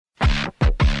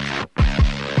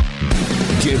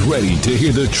Get ready to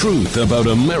hear the truth about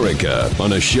America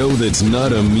on a show that's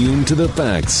not immune to the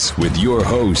facts with your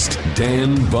host,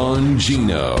 Dan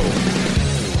Bongino.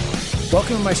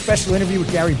 Welcome to my special interview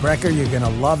with Gary Brecka. You're going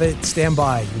to love it. Stand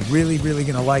by. You're really, really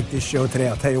going to like this show today.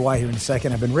 I'll tell you why here in a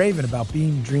second. I've been raving about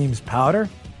Beam Dreams Powder.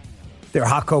 They're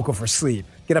hot cocoa for sleep.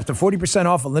 Get up to 40%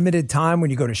 off a limited time when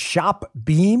you go to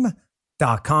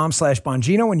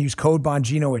shopbeam.com/Bongino and use code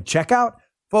Bongino at checkout.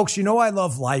 Folks, you know I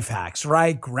love life hacks,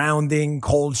 right? Grounding,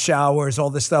 cold showers, all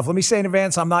this stuff. Let me say in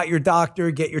advance, I'm not your doctor.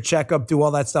 Get your checkup, do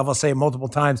all that stuff. I'll say it multiple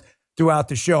times throughout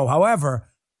the show. However,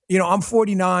 you know, I'm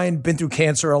 49, been through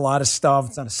cancer, a lot of stuff.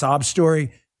 It's not a sob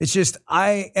story. It's just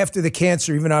after the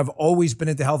cancer, even though I've always been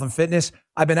into health and fitness,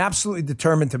 I've been absolutely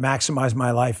determined to maximize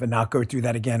my life and not go through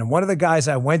that again. And one of the guys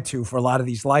I went to for a lot of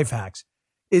these life hacks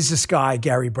is this guy,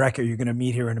 Gary Brecka, you're going to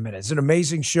meet here in a minute. It's an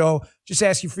amazing show. Just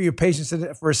ask you for your patience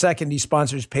for a second. These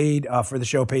sponsors paid for the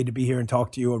show, paid to be here and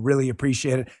talk to you. I really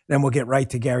appreciate it. Then we'll get right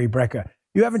to Gary Brecka.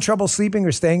 You having trouble sleeping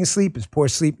or staying asleep? Is poor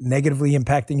sleep negatively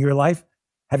impacting your life?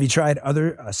 Have you tried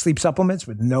other sleep supplements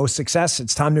with no success?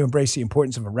 It's time to embrace the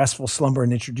importance of a restful slumber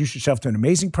and introduce yourself to an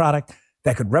amazing product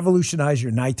that could revolutionize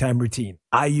your nighttime routine.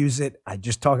 I use it. I'm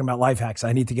just talking about life hacks.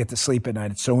 I need to get to sleep at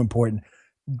night. It's so important.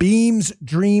 Beam's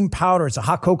Dream Powder. It's a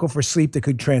hot cocoa for sleep that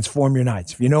could transform your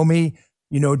nights. If you know me,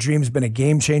 you know Dream's been a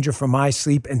game changer for my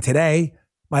sleep. And today,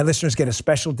 my listeners get a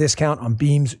special discount on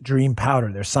Beam's Dream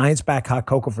Powder. Their science-backed hot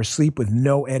cocoa for sleep with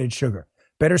no added sugar.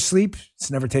 Better sleep, it's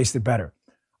never tasted better.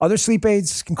 Other sleep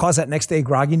aids can cause that next day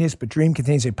grogginess, but Dream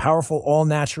contains a powerful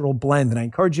all-natural blend. And I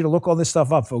encourage you to look all this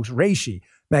stuff up, folks. Reishi,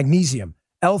 magnesium,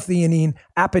 L-theanine,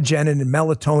 apigenin, and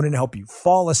melatonin help you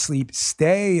fall asleep,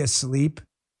 stay asleep,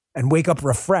 and wake up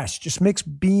refreshed. Just mix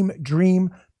Beam Dream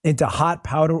into hot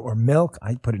powder or milk.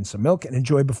 I put in some milk and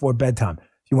enjoy before bedtime.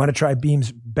 If you want to try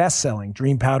Beam's best-selling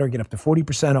Dream Powder, get up to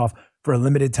 40% off for a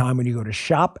limited time when you go to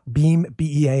shopbeam,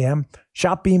 B-E-A-M,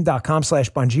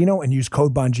 shopbeam.com/Bongino and use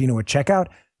code Bongino at checkout.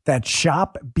 That's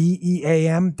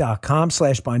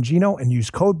shopbeam.com/Bongino and use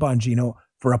code Bongino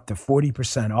for up to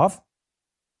 40% off.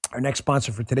 Our next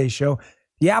sponsor for today's show,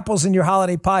 the apples in your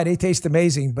holiday pie, they taste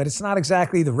amazing, but it's not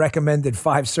exactly the recommended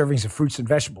 5 servings of fruits and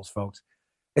vegetables, folks.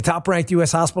 A top-ranked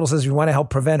U.S. hospital says you want to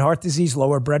help prevent heart disease,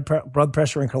 lower blood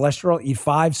pressure, and cholesterol. Eat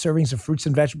 5 servings of fruits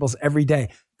and vegetables every day.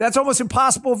 That's almost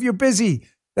impossible if you're busy.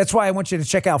 That's why I want you to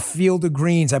check out Field of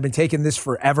Greens. I've been taking this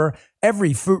forever.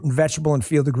 Every fruit and vegetable in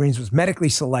Field of Greens was medically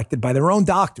selected by their own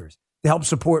doctors to help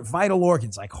support vital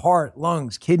organs like heart,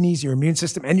 lungs, kidneys, your immune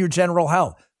system, and your general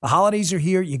health. The holidays are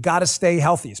here. You got to stay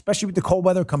healthy, especially with the cold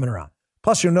weather coming around.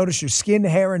 Plus, you'll notice your skin,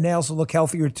 hair, and nails will look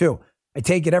healthier too. I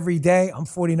take it every day. I'm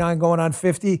 49 going on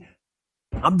 50.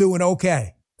 I'm doing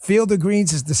okay. Field of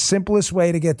Greens is the simplest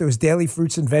way to get those daily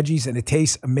fruits and veggies, and it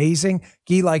tastes amazing.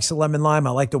 Guy likes the lemon lime.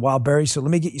 I like the wild berry. So let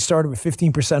me get you started with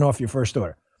 15% off your first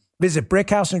order. Visit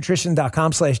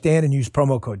brickhousenutrition.com/Dan and use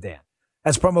promo code Dan.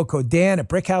 That's promo code Dan at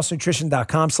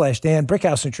brickhousenutrition.com/Dan,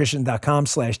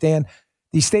 brickhousenutrition.com/Dan.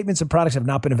 These statements and products have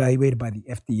not been evaluated by the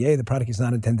FDA. The product is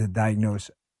not intended to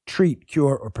diagnose, treat,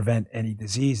 cure, or prevent any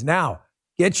disease. Now,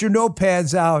 get your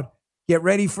notepads out. Get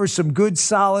ready for some good,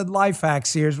 solid life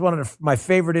hacks here. It's one of my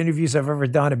favorite interviews I've ever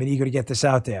done. I've been eager to get this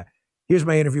out there. Here's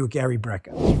my interview with Gary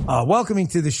Brecka. Welcoming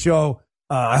to the show,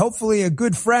 hopefully a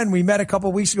good friend. We met a couple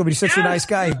of weeks ago, but he's such a nice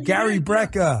guy. Gary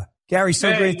Brecka. Gary,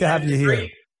 so great to have you here.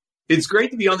 Great. It's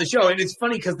great to be on the show. And it's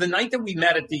funny because the night that we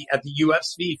met at the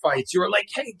UFC fights, you were like,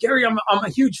 hey, Gary, I'm a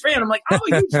huge fan. I'm like, I'm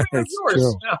a huge fan of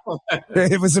yours.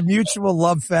 It was a mutual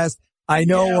love fest. I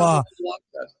know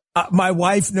my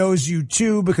wife knows you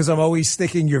too because I'm always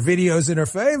sticking your videos in her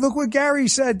face. Hey, look what Gary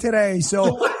said today.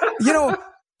 So, you know,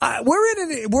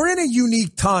 we're in a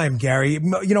unique time, Gary.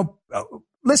 You know,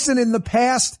 listen, in the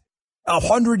past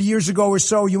 100 years ago or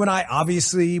so, you and I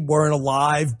obviously weren't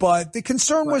alive, but the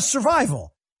concern was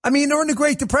survival. I mean, during the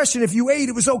Great Depression, if you ate,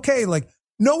 it was okay. Like,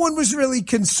 no one was really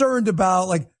concerned about,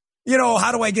 like, you know,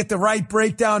 how do I get the right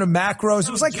breakdown of macros?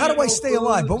 It was like, how do I stay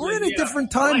alive? But we're in a different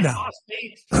time now.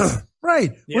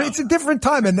 Right. Yeah. Well, it's a different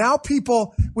time. And now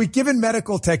people, we've given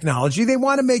medical technology, they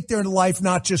want to make their life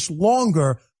not just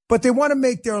longer, but they want to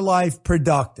make their life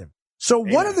productive. So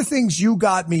one of the things you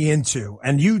got me into,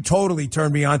 and you totally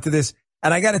turned me on to this,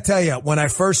 and I got to tell you, when I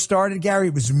first started, Gary,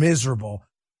 it was miserable.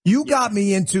 You got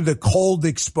me into the cold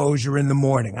exposure in the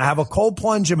morning. I have a cold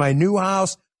plunge in my new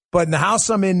house, but in the house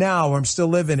I'm in now, where I'm still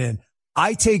living in,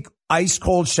 I take ice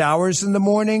cold showers in the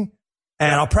morning.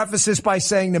 And I'll preface this by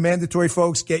saying the mandatory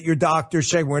folks, get your doctor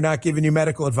check. We're not giving you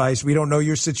medical advice. We don't know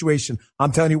your situation.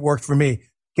 I'm telling you, it worked for me.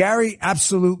 Gary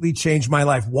absolutely changed my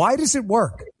life. Why does it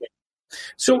work?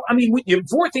 So, I mean,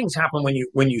 4 things happen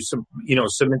when you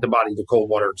submit the body to cold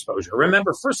water exposure.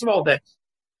 Remember, first of all, that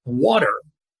water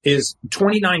is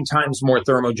 29 times more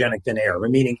thermogenic than air,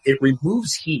 meaning it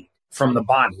removes heat from the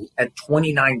body at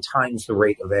 29 times the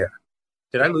rate of air.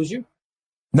 Did I lose you?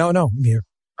 No, I'm here.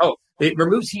 Oh, it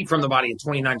removes heat from the body at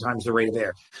 29 times the rate of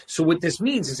air. So what this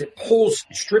means is it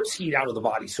strips heat out of the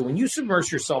body. So when you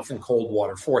submerge yourself in cold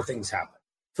water, 4 things happen.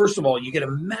 First of all, you get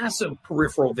a massive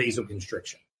peripheral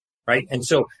vasoconstriction, right? And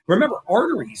so remember,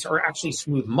 arteries are actually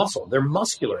smooth muscle. They're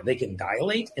muscular. They can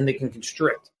dilate and they can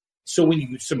constrict. So when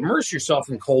you submerge yourself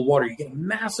in cold water, you get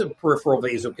massive peripheral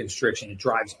vasoconstriction. It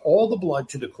drives all the blood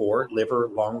to the core, liver,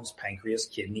 lungs, pancreas,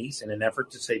 kidneys, in an effort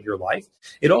to save your life.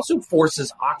 It also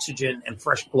forces oxygen and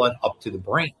fresh blood up to the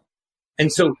brain.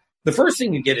 And so the first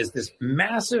thing you get is this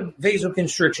massive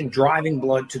vasoconstriction driving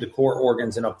blood to the core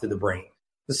organs and up to the brain.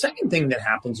 The second thing that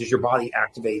happens is your body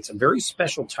activates a very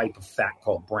special type of fat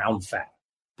called brown fat.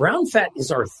 Brown fat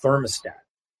is our thermostat.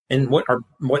 And what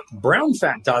brown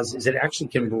fat does is it actually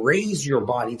can raise your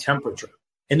body temperature.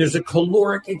 And there's a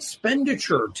caloric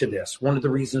expenditure to this. One of the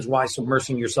reasons why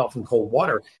submersing yourself in cold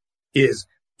water is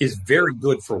very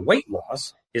good for weight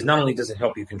loss is not only does it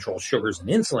help you control sugars and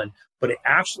insulin, but it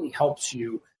actually helps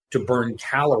you to burn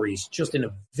calories just in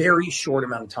a very short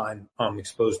amount of time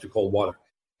exposed to cold water.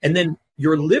 And then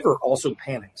your liver also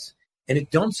panics. And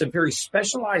it dumps a very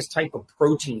specialized type of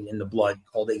protein in the blood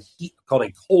called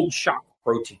a cold shock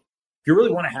protein. If you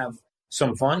really want to have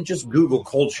some fun, just Google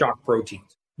cold shock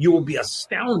proteins. You will be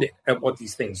astounded at what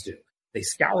these things do. They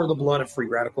scour the blood of free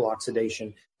radical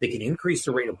oxidation. They can increase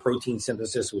the rate of protein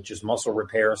synthesis, which is muscle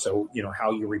repair. So,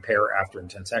 how you repair after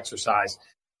intense exercise.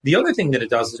 The other thing that it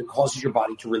does is it causes your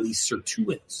body to release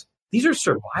sirtuins. These are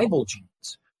survival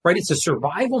genes, right? It's a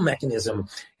survival mechanism.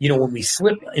 When we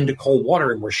slip into cold water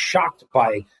and we're shocked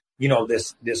by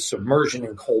this submersion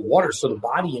in cold water. So the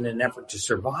body, in an effort to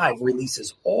survive,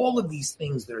 releases all of these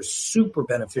things that are super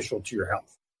beneficial to your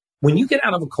health. When you get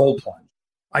out of a cold plunge,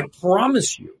 I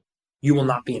promise you will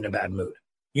not be in a bad mood.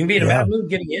 You can be in a bad mood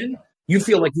getting in. You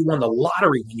feel like you won the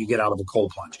lottery when you get out of a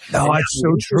cold plunge. No, that's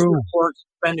so true.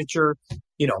 Expenditure,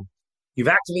 you've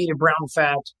activated brown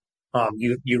fat.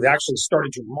 You've actually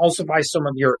started to emulsify some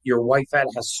of your white fat.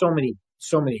 It has so many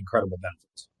incredible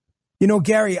benefits.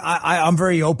 Gary, I'm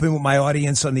very open with my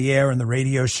audience on the air and the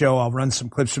radio show. I'll run some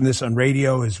clips from this on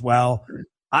radio as well.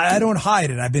 I don't hide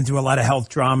it. I've been through a lot of health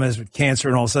dramas with cancer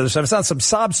and all this other stuff. It's not some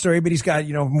sob story, but he's got,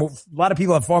 a lot of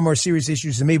people have far more serious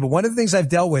issues than me. But one of the things I've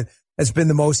dealt with has been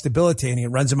the most debilitating. It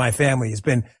runs in my family. Has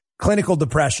been clinical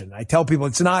depression. I tell people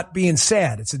it's not being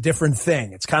sad. It's a different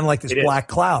thing. It's kind of like this black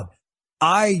cloud.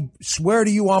 I swear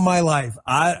to you on my life,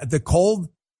 the cold,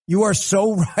 you are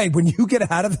so right. When you get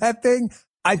out of that thing,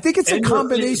 I think it's a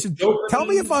combination. Tell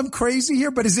me if I'm crazy here,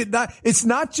 but is it not? It's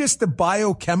not just the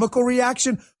biochemical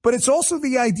reaction, but it's also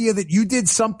the idea that you did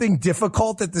something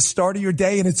difficult at the start of your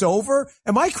day and it's over.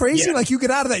 Am I crazy? Yeah. Like you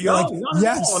get out of that, you're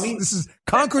yes, this is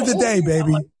conquer the day,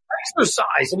 baby.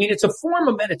 Exercise. It's a form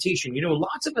of meditation.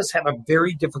 Lots of us have a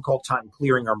very difficult time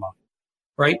clearing our mind.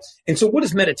 Right. And so what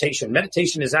is meditation?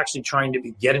 Meditation is actually trying to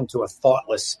get into a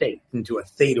thoughtless state, into a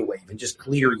theta wave, and just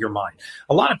clear your mind.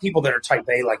 A lot of people that are type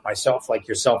A, like myself, like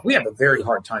yourself, we have a very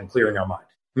hard time clearing our mind.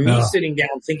 Me sitting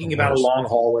down, thinking about a long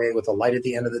hallway with a light at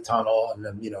the end of the tunnel and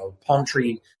then, palm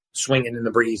tree swinging in the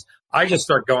breeze. I just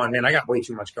start going, man, I got way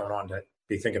too much going on to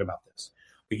be thinking about this.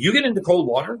 But you get into cold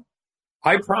water,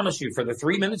 I promise you, for the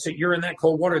 3 minutes that you're in that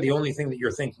cold water, the only thing that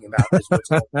you're thinking about is what's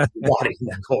going on in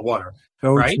that cold water.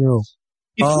 So right? True.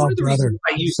 It's one of the reasons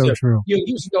I used to. True.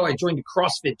 Years ago, I joined a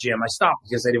CrossFit gym. I stopped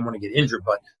because I didn't want to get injured,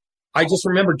 but I just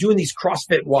remember doing these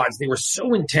CrossFit WODs. They were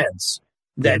so intense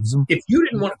that if you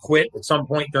didn't want to quit at some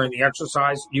point during the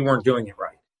exercise, you weren't doing it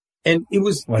right. And it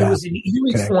was an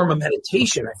eerie form of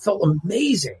meditation. I felt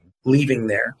amazing leaving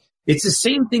there. It's the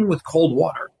same thing with cold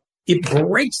water. It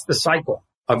breaks the cycle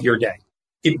of your day.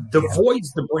 It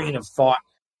devoids the brain of thought.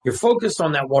 You're focused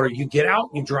on that water. You get out,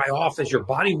 you dry off. As your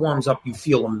body warms up, you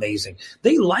feel amazing.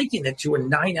 They liken it to a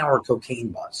 9-hour cocaine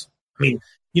buzz. I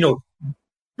don't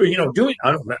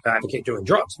advocate doing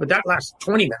drugs, but that lasts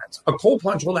 20 minutes. A cold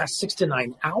plunge will last 6 to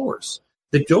 9 hours.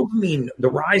 The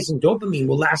rise in dopamine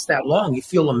will last that long. You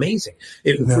feel amazing.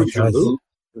 It improves your mood,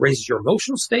 raises your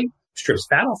emotional state, strips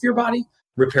fat off your body,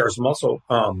 repairs muscle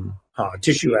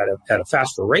tissue at a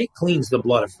faster rate, cleans the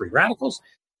blood of free radicals,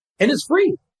 and it's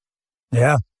free.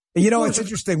 Yeah. It's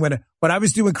interesting when I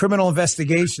was doing criminal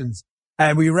investigations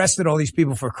and we arrested all these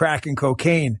people for crack and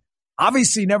cocaine,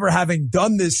 obviously never having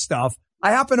done this stuff,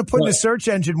 I happened to put in the search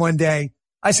engine one day.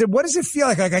 I said, what does it feel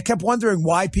like? I kept wondering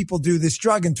why people do this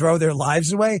drug and throw their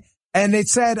lives away. And it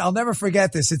said, I'll never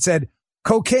forget this. It said,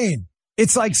 cocaine,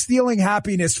 it's like stealing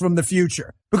happiness from the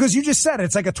future because you just said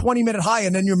it's like a 20-minute high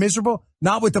and then you're miserable.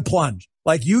 Not with the plunge.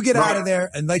 Like you get out of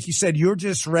there and like you said, you're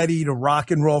just ready to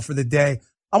rock and roll for the day.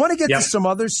 I want to get to some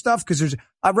other stuff because there's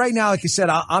right now, like you said,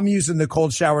 I'm using the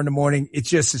cold shower in the morning. It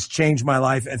just has changed my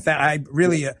life. And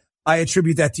I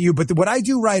attribute that to you. But what I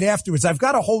do right afterwards, I've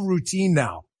got a whole routine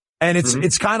now. And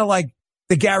it's kind of like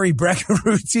the Gary Brecka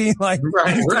routine. Like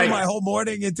my whole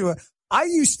morning I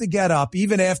used to get up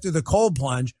even after the cold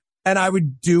plunge and I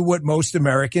would do what most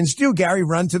Americans do. Gary,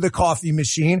 run to the coffee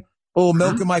machine, a little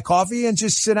milk in my coffee and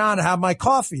just sit down and have my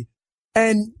coffee.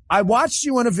 And I watched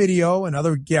you on a video,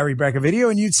 another Gary Brecka video,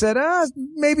 and you said,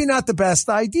 maybe not the best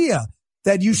idea,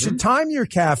 that you should time your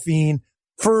caffeine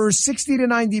for 60 to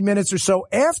 90 minutes or so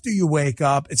after you wake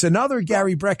up. It's another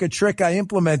Gary Brecka trick I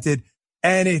implemented,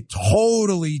 and it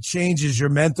totally changes your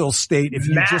mental state if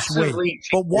you just wait.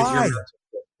 But why?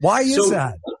 Why is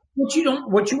that? What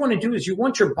you want to do is you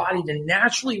want your body to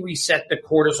naturally reset the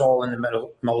cortisol and the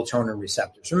melatonin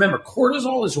receptors. Remember,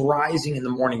 cortisol is rising in the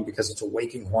morning because it's a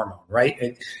waking hormone,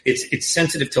 right? It's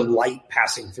sensitive to light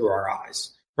passing through our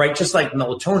eyes, right? Just like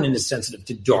melatonin is sensitive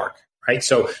to dark, right?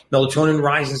 So melatonin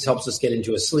rises, helps us get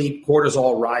into a sleep.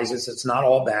 Cortisol rises. It's not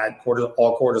all bad.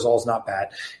 All cortisol is not bad.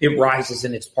 It rises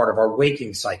and it's part of our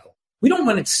waking cycle. We don't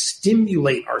want to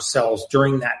stimulate ourselves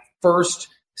during that first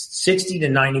 60 to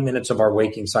 90 minutes of our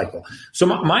waking cycle. So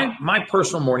my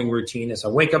personal morning routine is I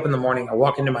wake up in the morning, I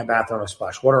walk into my bathroom, I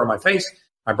splash water on my face,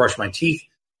 I brush my teeth,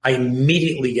 I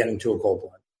immediately get into a cold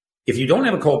plunge. If you don't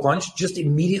have a cold plunge, just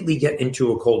immediately get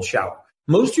into a cold shower.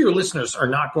 Most of your listeners are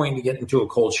not going to get into a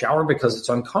cold shower because it's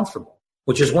uncomfortable,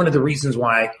 which is one of the reasons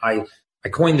why I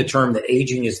coined the term that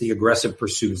aging is the aggressive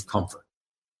pursuit of comfort,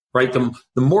 right? The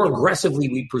more aggressively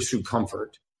we pursue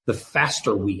comfort, the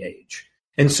faster we age.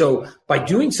 And so by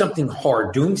doing something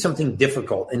hard, doing something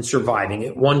difficult and surviving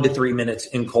it 1 to 3 minutes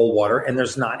in cold water, and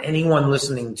there's not anyone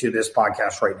listening to this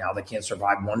podcast right now that can't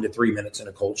survive 1 to 3 minutes in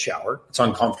a cold shower. It's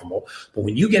uncomfortable. But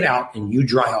when you get out and you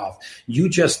dry off, you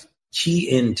just key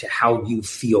into how you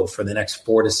feel for the next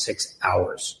 4 to 6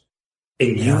 hours.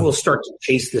 And you will start to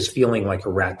chase this feeling like a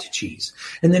rat to cheese.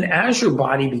 And then as your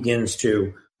body begins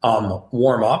to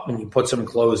warm up and you put some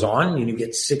clothes on and you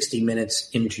get 60 minutes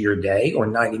into your day or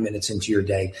 90 minutes into your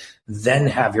day, then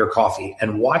have your coffee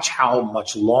and watch how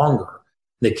much longer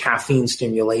the caffeine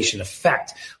stimulation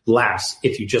effect lasts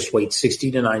if you just wait 60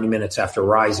 to 90 minutes after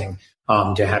rising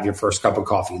to have your first cup of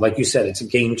coffee. Like you said, it's a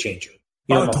game changer.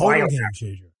 Total game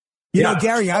changer. You know,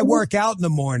 Gary, I work out in the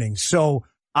morning, so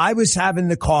I was having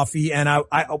the coffee and I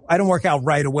don't work out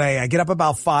right away. I get up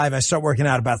about 5. I start working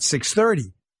out about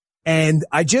 6:30. And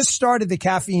I just started the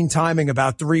caffeine timing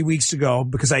about 3 weeks ago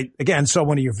because I, again, saw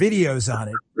one of your videos on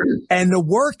it. And the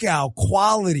workout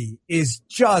quality is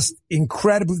just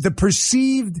incredible. The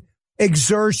perceived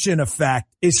exertion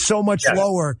effect is so much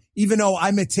lower. Even though I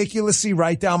meticulously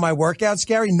write down my workouts,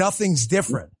 Gary, nothing's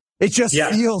different. It just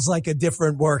feels like a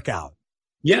different workout.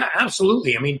 Yeah,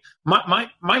 absolutely. I mean,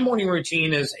 my morning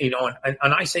routine is, and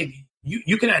I say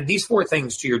you can add these 4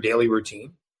 things to your daily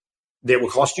routine. They will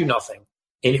cost you nothing.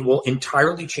 And it will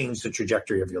entirely change the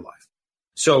trajectory of your life.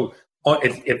 So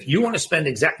if you want to spend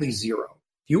exactly 0,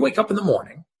 you wake up in the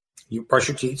morning, you brush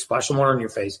your teeth, splash some water on your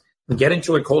face, and get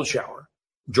into a cold shower,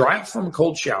 dry up from a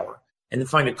cold shower, and then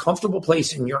find a comfortable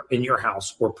place in your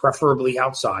house or preferably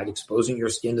outside, exposing your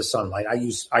skin to sunlight.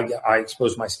 I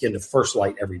expose my skin to first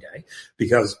light every day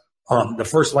because the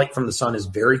first light from the sun is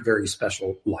very, very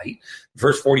special light. The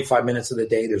first 45 minutes of the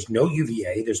day, there's no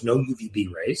UVA, there's no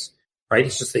UVB rays. Right?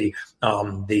 It's just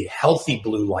the healthy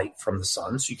blue light from the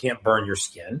sun, so you can't burn your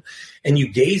skin. And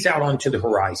you gaze out onto the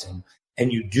horizon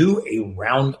and you do a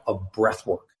round of breath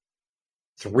work.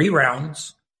 3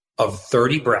 rounds of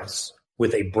 30 breaths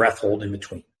with a breath hold in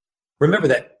between. Remember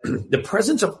that the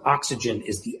presence of oxygen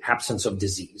is the absence of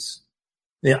disease.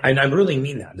 And I really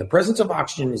mean that. The presence of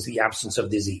oxygen is the absence of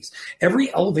disease.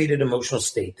 Every elevated emotional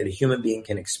state that a human being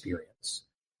can experience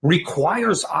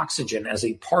requires oxygen as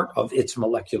a part of its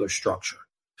molecular structure.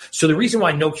 So the reason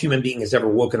why no human being has ever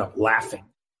woken up laughing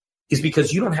is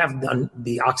because you don't have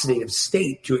the oxidative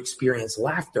state to experience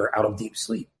laughter out of deep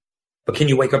sleep. But can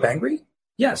you wake up angry?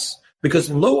 Yes,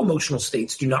 because low emotional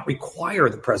states do not require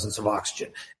the presence of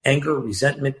oxygen. Anger,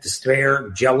 resentment, despair,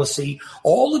 jealousy,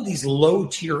 all of these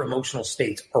low-tier emotional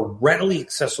states are readily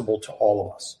accessible to all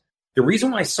of us. The reason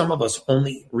why some of us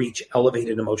only reach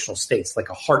elevated emotional states like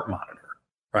a heart monitor,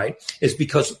 right, is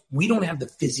because we don't have the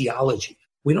physiology.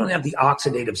 We don't have the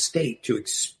oxidative state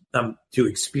to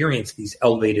experience these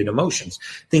elevated emotions.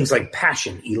 Things like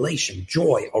passion, elation,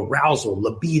 joy, arousal,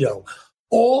 libido,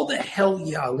 all the hell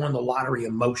yeah, I won the lottery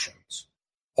emotions,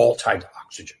 all tied to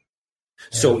oxygen.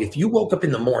 So if you woke up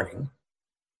in the morning,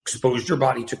 exposed your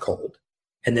body to cold,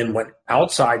 and then went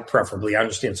outside, preferably, I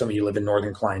understand some of you live in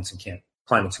northern climates and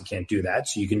can't do that.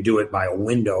 So you can do it by a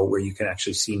window where you can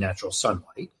actually see natural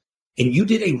sunlight. And you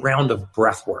did a round of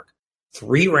breath work,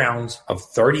 3 rounds of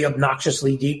 30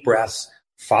 obnoxiously deep breaths,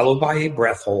 followed by a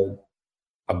breath hold,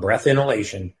 a breath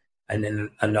inhalation, and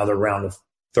then another round of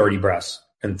 30 breaths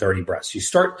and 30 breaths. You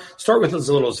start with as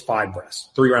little as 5 breaths,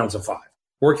 3 rounds of 5.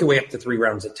 Work your way up to 3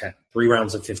 rounds of 10, 3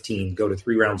 rounds of 15, go to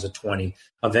 3 rounds of 20,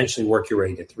 eventually work your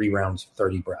way to 3 rounds of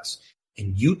 30 breaths.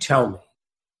 And you tell me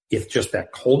if just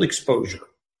that cold exposure,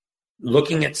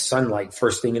 looking at sunlight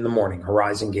first thing in the morning,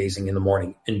 horizon gazing in the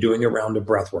morning, and doing a round of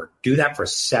breath work, do that for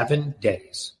 7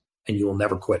 days and you will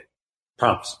never quit it.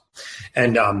 Promise.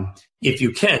 And if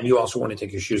you can, you also want to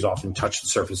take your shoes off and touch the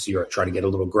surface of the earth. Try to get a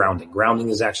little grounding. Grounding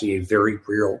is actually a very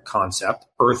real concept.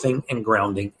 Earthing and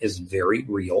grounding is very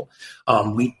real.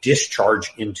 We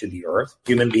discharge into the earth.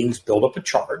 Human beings build up a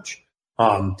charge.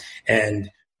 And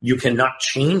you cannot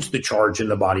change the charge in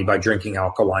the body by drinking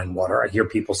alkaline water. I hear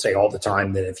people say all the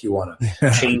time that if you want to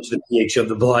change the pH of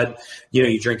the blood,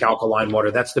 you drink alkaline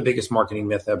water. That's the biggest marketing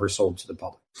myth ever sold to the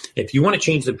public. If you want to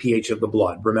change the pH of the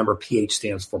blood, remember pH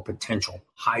stands for potential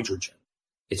hydrogen.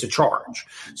 It's a charge.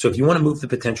 So if you want to move the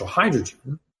potential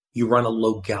hydrogen, you run a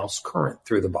low Gauss current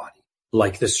through the body,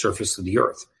 like the surface of the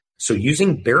earth. So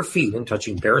using bare feet and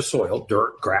touching bare soil,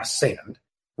 dirt, grass, sand,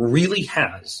 really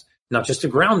has not just a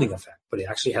grounding effect, but it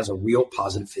actually has a real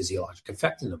positive physiologic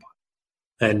effect in the body.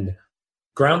 And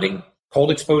grounding,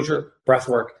 cold exposure, breath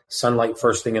work, sunlight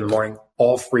first thing in the morning,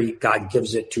 all free. God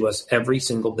gives it to us every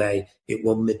single day. It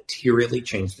will materially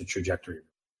change the trajectory.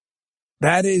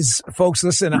 That is, folks,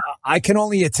 listen, I can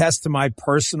only attest to my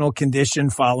personal condition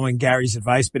following Gary's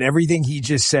advice, but everything he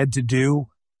just said to do,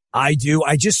 I do.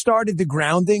 I just started the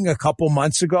grounding a couple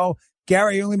months ago.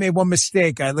 Gary, I only made one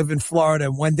mistake. I live in Florida,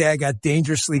 and one day I got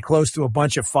dangerously close to a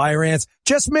bunch of fire ants.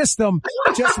 Just missed them.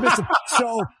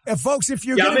 So, folks, if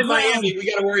you're I'm in Miami,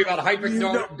 we got to worry about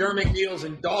hypodermic needles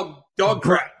and dog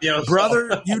crap.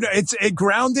 Brother,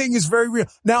 grounding is very real.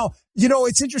 Now,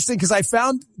 it's interesting because I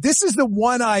found this is the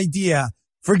one idea.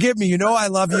 Forgive me, I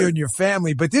love you and your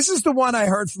family, but this is the one I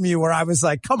heard from you where I was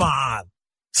like, come on,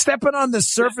 stepping on the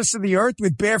surface of the earth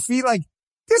with bare feet, like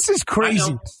this is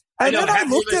crazy. And then I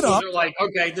looked it up. Like,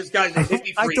 okay, this guy's a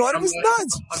hippie freak. I thought it was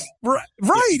nuts.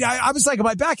 Right. I was like, am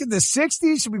I back in the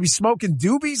 60s? Should we be smoking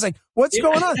doobies? Like, what's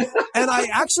going on? And I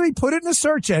actually put it in a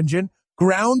search engine,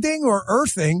 grounding or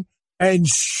earthing. And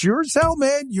sure as hell,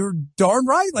 man, you're darn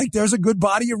right. Like, there's a good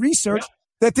body of research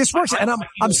that this works. And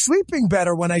I'm sleeping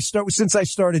better since I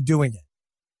started doing it.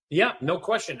 Yeah, no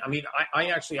question. I mean,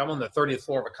 I'm on the 30th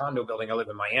floor of a condo building. I live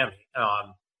in Miami.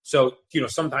 So,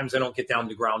 sometimes I don't get down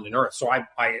to ground and earth. So I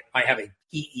have a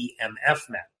PEMF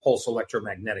mat, pulse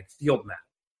electromagnetic field mat.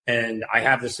 And I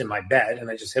have this in my bed,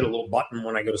 and I just hit a little button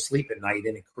when I go to sleep at night,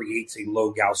 and it creates a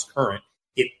low Gauss current.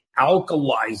 It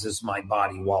alkalizes my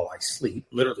body while I sleep,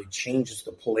 literally changes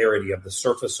the polarity of the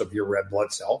surface of your red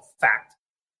blood cell, fact.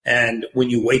 And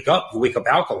when you wake up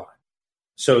alkaline.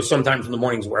 So sometimes in the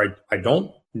mornings where I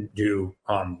don't do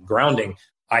grounding,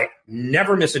 I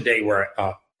never miss a day where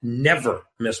never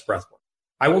miss breath work.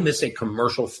 I will miss a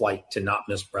commercial flight to not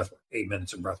miss breath work, 8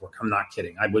 minutes of breath work. I'm not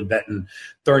kidding. I would bet in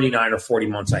 39 or 40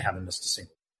 months I haven't missed a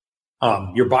single.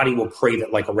 Your body will crave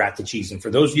it like a rat to cheese. And for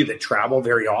those of you that travel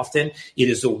very often, it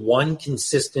is the one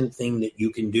consistent thing that you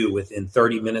can do within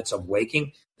 30 minutes of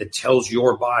waking that tells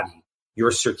your body, your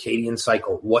circadian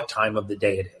cycle, what time of the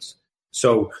day it is.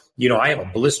 So, I have a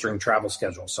blistering travel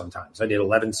schedule sometimes. I did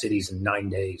 11 cities in 9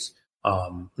 days.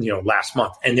 Last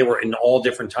month, and they were in all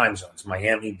different time zones,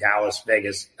 Miami, Dallas,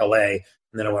 Vegas, LA. And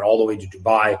then I went all the way to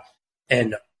Dubai,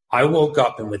 and I woke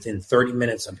up, and within 30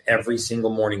 minutes of every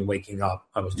single morning waking up,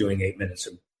 I was doing 8 minutes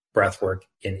of breath work,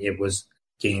 and it was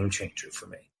game changer for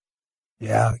me.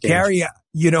 Yeah. Gary,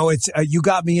 it's, you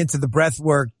got me into the breath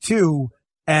work too.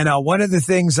 And, one of the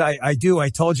things I do, I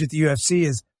told you at the UFC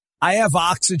is I have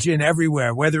oxygen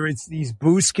everywhere, whether it's these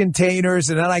boost containers,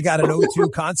 and then I got an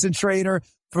O2 concentrator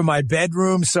for my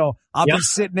bedroom. So I'll be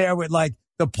sitting there with like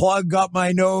the plug up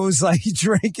my nose, like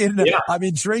drinking in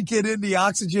the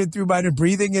oxygen through mine and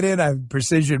breathing it in. I have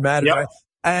precision medicine. Right?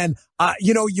 And,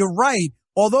 you're right.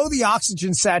 Although the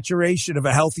oxygen saturation of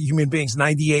a healthy human being is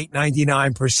 98,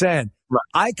 99%, right.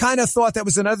 I kind of thought that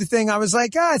was another thing. I was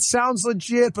like, it sounds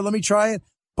legit, but let me try it.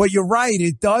 But you're right.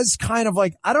 It does kind of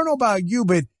like, I don't know about you,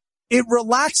 but it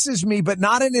relaxes me, but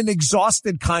not in an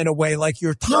exhausted kind of way. Like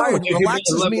you're tired. It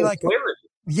relaxes me like,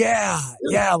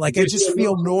 like I just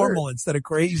feel normal instead of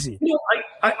crazy.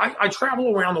 I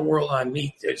travel around the world and I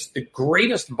meet the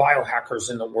greatest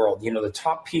biohackers in the world, the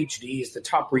top PhDs, the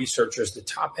top researchers, the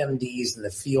top MDs in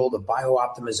the field of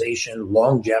biooptimization,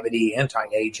 longevity,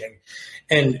 anti-aging.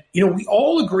 And, we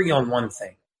all agree on one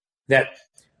thing, that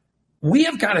we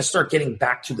have got to start getting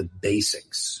back to the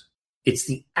basics. It's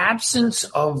the absence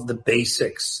of the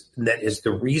basics that is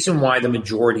the reason why the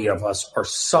majority of us are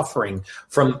suffering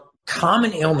from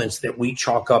common ailments that we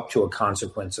chalk up to a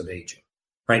consequence of aging.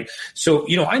 Right. So,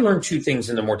 I learned two things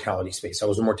in the mortality space. I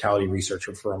was a mortality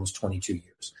researcher for almost 22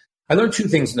 years. I learned two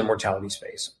things in the mortality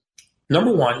space.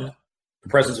 Number one, the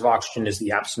presence of oxygen is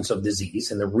the absence of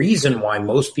disease. And the reason why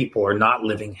most people are not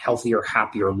living healthier,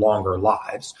 happier, longer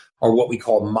lives are what we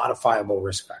call modifiable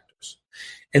risk factors.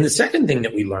 And the second thing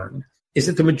that we learned is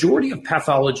that the majority of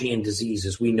pathology and disease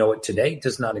as we know it today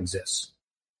does not exist.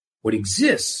 What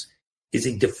exists is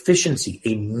a deficiency,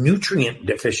 a nutrient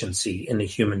deficiency in the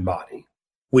human body,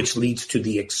 which leads to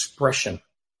the expression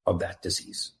of that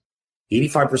disease.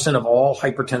 85% of all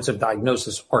hypertensive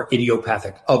diagnoses are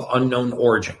idiopathic, of unknown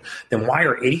origin. Then why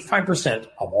are 85%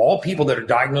 of all people that are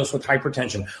diagnosed with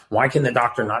hypertension, why can the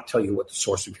doctor not tell you what the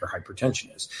source of your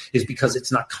hypertension is? Is because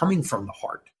it's not coming from the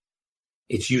heart.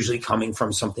 It's usually coming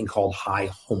from something called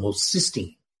high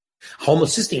homocysteine.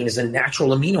 Homocysteine is a natural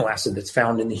amino acid that's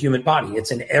found in the human body.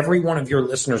 It's in every one of your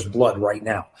listeners' blood right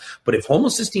now. But if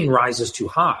homocysteine rises too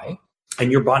high, and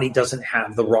your body doesn't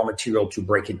have the raw material to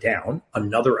break it down,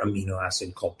 another amino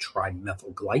acid called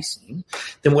trimethylglycine,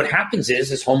 then what happens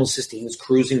is homocysteine is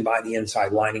cruising by the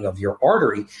inside lining of your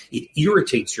artery. It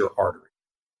irritates your artery.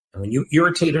 And when you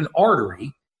irritate an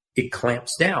artery, it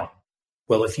clamps down.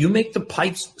 Well, if you make the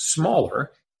pipes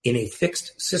smaller in a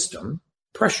fixed system,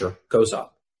 pressure goes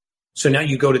up. So now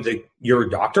you go to your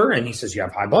doctor and he says you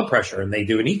have high blood pressure and they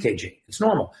do an EKG. It's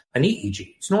normal. An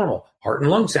EEG. It's normal. Heart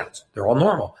and lung sounds. They're all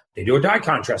normal. They do a dye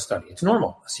contrast study. It's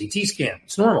normal. A CT scan.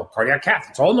 It's normal. Cardiac cath.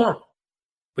 It's all normal.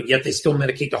 But yet they still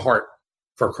medicate the heart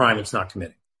for a crime it's not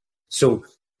committing. So,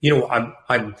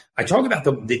 I talk about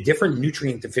the different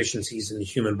nutrient deficiencies in the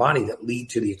human body that lead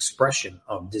to the expression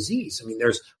of disease. I mean,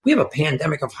 we have a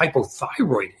pandemic of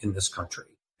hypothyroid in this country.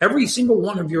 Every single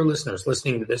one of your listeners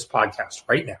listening to this podcast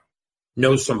right now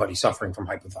knows somebody suffering from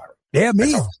hypothyroid. Yeah,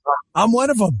 me. I'm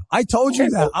one of them. I told you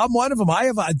that. I'm one of them. I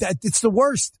have it's the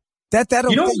worst.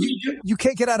 You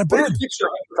can't get out of bed. We're going to fix your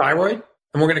hypothyroid,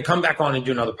 and we're going to come back on and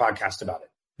do another podcast about it.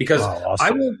 Because awesome.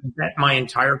 I will bet my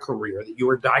entire career that you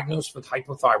were diagnosed with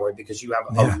hypothyroid because you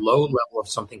have a low level of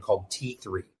something called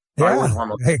T3. Yeah,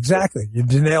 exactly. You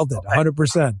nailed it,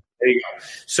 100%. There you go.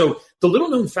 So the little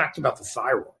known fact about the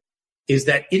thyroid is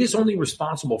that it is only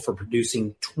responsible for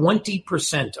producing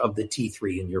 20% of the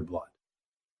T3 in your blood.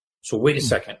 So wait a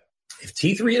second. If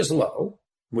T3 is low,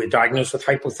 we're diagnosed with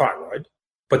hypothyroid,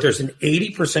 but there's an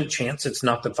 80% chance it's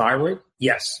not the thyroid?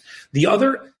 Yes. The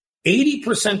other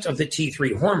 80% of the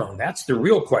T3 hormone, that's the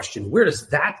real question. Where does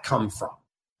that come from?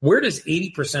 Where does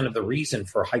 80% of the reason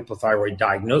for hypothyroid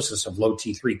diagnosis of low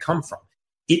T3 come from?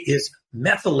 It is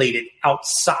methylated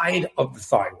outside of the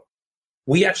thyroid.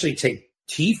 We actually take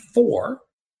T4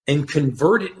 and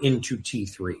convert it into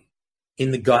T3 in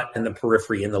the gut and the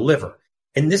periphery and the liver.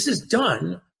 And this is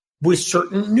done with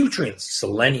certain nutrients,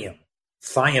 selenium,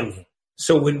 thiamine.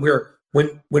 So when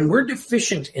we're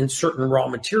deficient in certain raw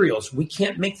materials, we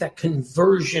can't make that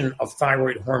conversion of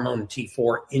thyroid hormone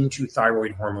T4 into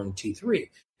thyroid hormone T3.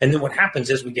 And then what happens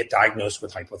is we get diagnosed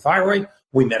with hypothyroid.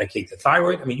 We medicate the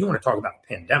thyroid. I mean, you want to talk about a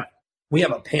pandemic. We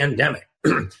have a pandemic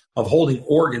of holding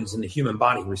organs in the human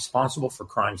body responsible for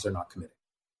crimes they're not committing.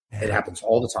 It happens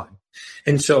all the time.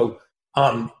 And so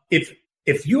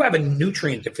if you have a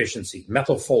nutrient deficiency,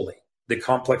 methylfolate, the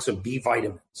complex of B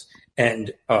vitamins,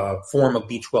 and a form of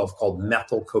B12 called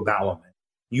methylcobalamin,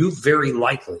 you very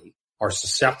likely are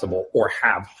susceptible or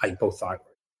have hypothyroid.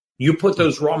 You put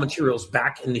those raw materials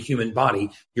back in the human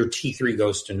body, your T3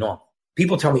 goes to normal.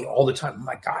 People tell me all the time, oh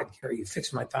my God, Gary, you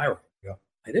fixed my thyroid. I go,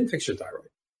 I didn't fix your thyroid.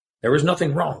 There was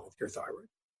nothing wrong with your thyroid.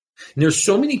 And there's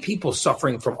so many people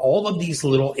suffering from all of these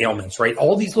little ailments, right?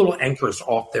 All these little anchors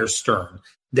off their stern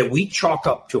that we chalk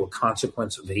up to a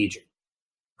consequence of aging,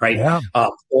 right? Yeah.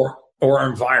 Or our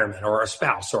environment, or our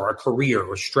spouse, or our career,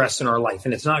 or stress in our life.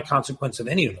 And it's not a consequence of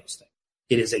any of those things.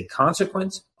 It is a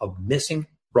consequence of missing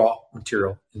raw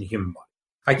material in the human body.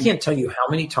 I can't tell you how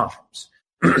many times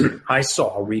I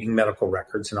saw reading medical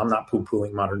records, and I'm not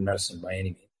poo-pooing modern medicine by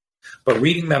any means, but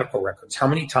reading medical records, how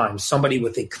many times somebody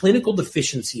with a clinical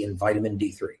deficiency in vitamin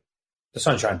D3, the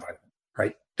sunshine vitamin,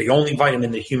 right? The only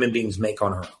vitamin that human beings make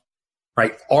on our own,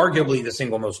 right? Arguably the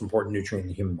single most important nutrient in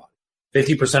the human body.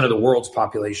 50% of the world's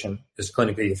population is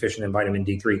clinically deficient in vitamin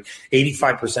D3.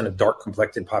 85% of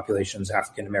dark-complected populations,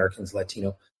 African Americans,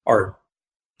 Latino, are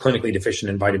clinically deficient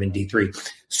in vitamin D3.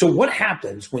 So what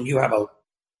happens when you have a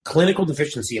clinical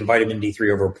deficiency in vitamin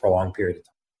D3 over a prolonged period of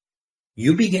time?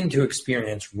 You begin to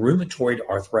experience rheumatoid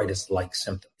arthritis-like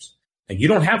symptoms. Now, you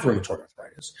don't have rheumatoid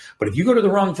arthritis, but if you go to the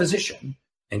wrong physician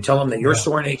and tell them that you're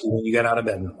sore and achy when you get out of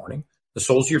bed in the morning, the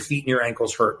soles of your feet and your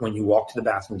ankles hurt when you walk to the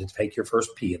bathroom to take your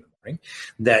first pee in the morning,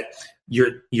 that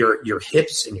your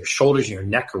hips and your shoulders and your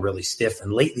neck are really stiff,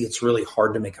 and lately it's really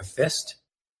hard to make a fist,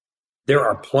 there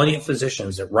are plenty of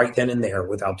physicians that right then and there,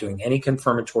 without doing any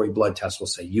confirmatory blood tests, will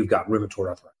say you've got rheumatoid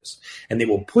arthritis. And they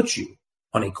will put you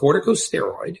on a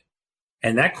corticosteroid,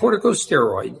 and that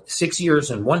corticosteroid, 6 years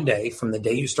and 1 day from the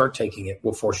day you start taking it,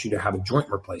 will force you to have a joint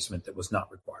replacement that was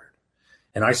not required.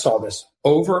 And I saw this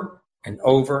over and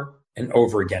over and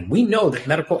over again. We know that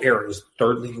medical error is the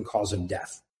third leading cause of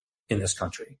death in this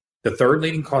country. The third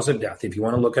leading cause of death, if you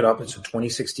want to look it up, it's a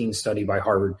 2016 study by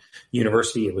Harvard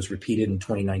University. It was repeated in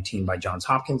 2019 by Johns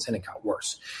Hopkins, and it got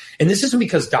worse. And this isn't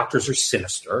because doctors are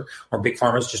sinister or Big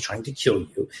Pharma is just trying to kill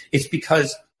you. It's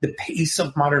because the pace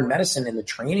of modern medicine and the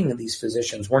training of these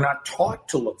physicians, we're not taught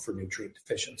to look for nutrient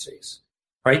deficiencies,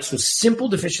 right? So simple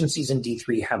deficiencies in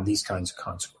D3 have these kinds of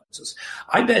consequences.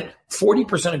 I bet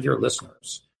 40% of your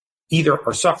listeners either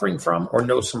are suffering from or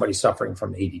know somebody suffering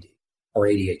from ADD or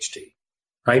ADHD,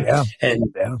 right?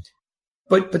 Yeah.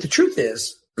 But the truth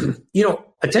is,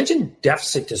 attention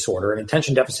deficit disorder and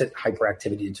attention deficit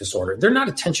hyperactivity disorder, they're not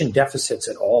attention deficits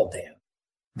at all, Dan.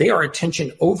 They are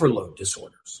attention overload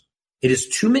disorders. It is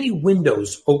too many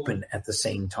windows open at the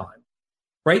same time,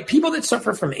 right? People that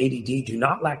suffer from ADD do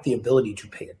not lack the ability to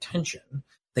pay attention.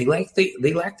 They lack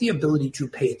the ability to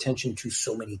pay attention to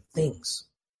so many things.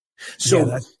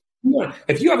 So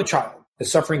if you have a child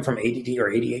that's suffering from ADD or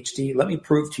ADHD, let me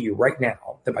prove to you right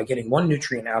now that by getting one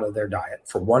nutrient out of their diet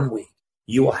for 1 week,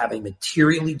 you will have a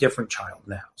materially different child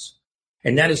in the house.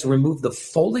 And that is remove the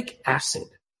folic acid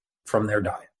from their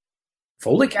diet.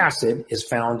 Folic acid is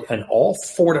found in all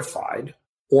fortified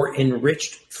or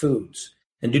enriched foods.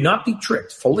 And do not be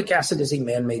tricked. Folic acid is a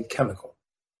man-made chemical.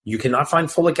 You cannot find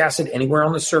folic acid anywhere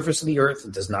on the surface of the earth.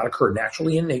 It does not occur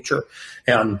naturally in nature.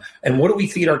 And what do we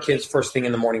feed our kids first thing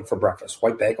in the morning for breakfast?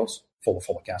 White bagels, full of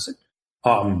folic acid.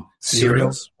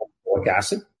 Cereals, full of folic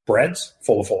acid. Breads,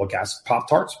 full of folic acid.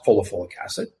 Pop-Tarts, full of folic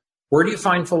acid. Where do you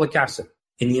find folic acid?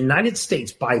 In the United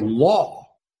States, by law,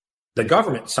 the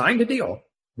government signed a deal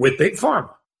with Big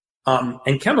Pharma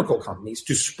and chemical companies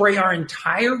to spray our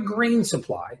entire grain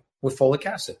supply with folic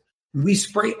acid. We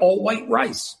spray all white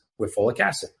rice with folic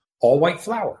acid. All white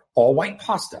flour, all white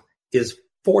pasta is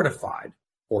fortified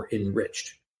or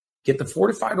enriched. Get the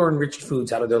fortified or enriched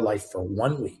foods out of their life for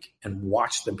 1 week and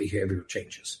watch the behavioral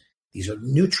changes. These are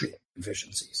nutrient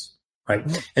deficiencies,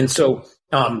 right? And so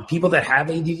people that have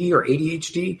ADD or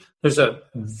ADHD, there's a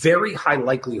very high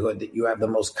likelihood that you have the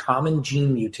most common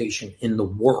gene mutation in the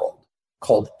world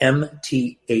called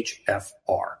MTHFR.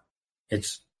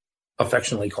 It's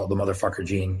affectionately called the motherfucker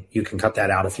gene. You can cut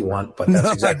that out if you want, but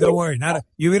that's exactly. Don't worry.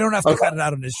 We don't have to cut it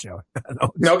out on this show.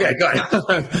 Okay,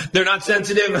 good. They're not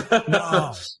sensitive?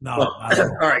 No.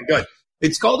 All right, good.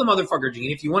 It's called the motherfucker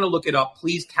gene. If you want to look it up,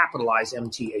 please capitalize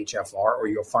MTHFR or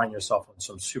you'll find yourself on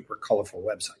some super colorful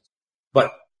websites.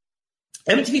 But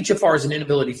MTHFR is an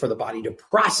inability for the body to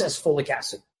process folic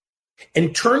acid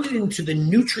and turn it into the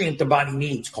nutrient the body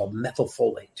needs called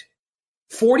methylfolate.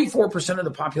 44% of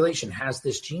the population has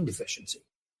this gene deficiency.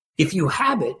 If you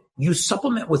have it, you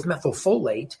supplement with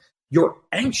methylfolate, your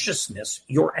anxiousness,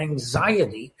 your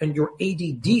anxiety, and your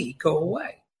ADD go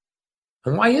away.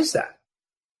 And why is that?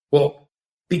 Well,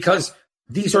 because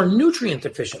these are nutrient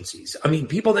deficiencies. I mean,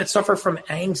 people that suffer from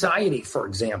anxiety, for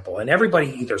example, and everybody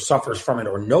either suffers from it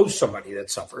or knows somebody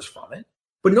that suffers from it,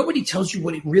 but nobody tells you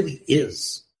what it really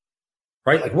is,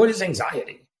 right? Like, what is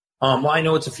anxiety? Well, I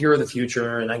know it's a fear of the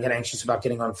future and I get anxious about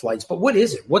getting on flights, but what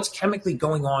is it? What's chemically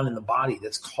going on in the body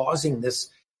that's causing this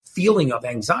feeling of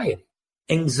anxiety?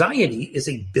 Anxiety is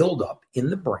a buildup in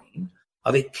the brain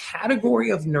of a category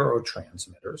of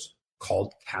neurotransmitters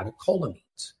called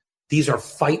catecholamines. These are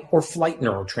fight or flight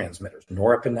neurotransmitters,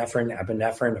 norepinephrine,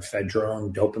 epinephrine,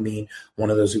 ephedrine, dopamine,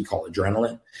 one of those we call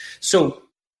adrenaline. So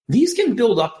these can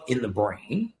build up in the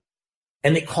brain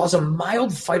and they cause a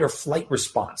mild fight or flight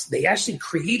response. They actually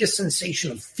create a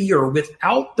sensation of fear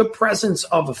without the presence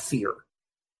of a fear.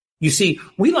 You see,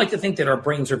 we like to think that our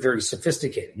brains are very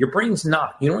sophisticated. Your brain's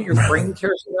not. You know what your brain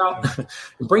cares about?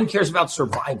 Your brain cares about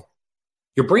survival.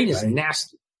 Your brain is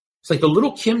nasty. It's like the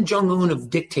little Kim Jong-un of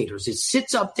dictators. It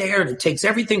sits up there and it takes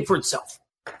everything for itself,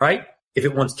 right? If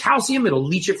it wants calcium, it'll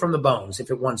leach it from the bones.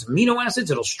 If it wants amino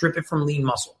acids, it'll strip it from lean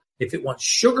muscle. If it wants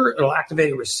sugar, it'll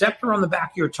activate a receptor on the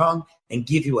back of your tongue and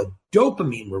give you a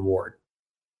dopamine reward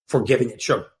for giving it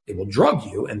sugar. It will drug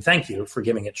you and thank you for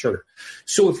giving it sugar.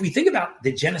 So if we think about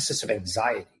the genesis of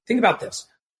anxiety, think about this.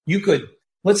 You could,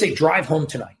 let's say, drive home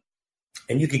tonight,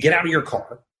 and you could get out of your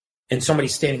car and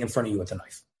somebody's standing in front of you with a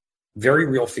knife. Very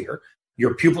real fear.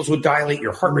 Your pupils would dilate,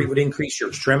 your heart rate would increase, your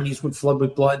extremities would flood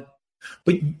with blood.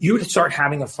 But you would start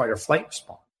having a fight or flight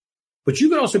response. But you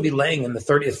could also be laying in the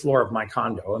 30th floor of my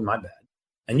condo in my bed,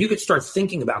 and you could start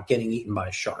thinking about getting eaten by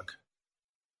a shark.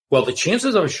 Well, the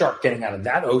chances of a shark getting out of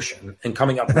that ocean and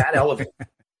coming up that elevator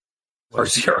are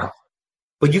zero.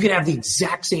 But you can have the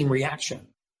exact same reaction.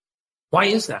 Why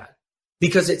is that?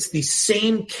 Because it's the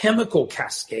same chemical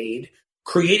cascade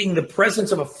creating the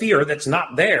presence of a fear that's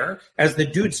not there as the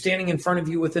dude standing in front of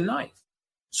you with a knife.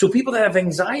 So people that have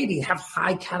anxiety have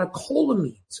high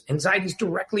catecholamines. Anxiety is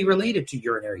directly related to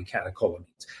urinary catecholamines.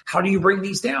 How do you bring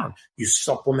these down? You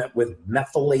supplement with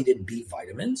methylated B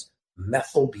vitamins,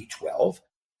 methyl B12,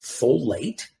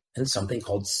 folate, and something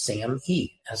called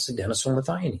SAMe,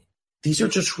 S-adenosylmethionine. These are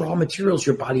just raw materials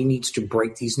your body needs to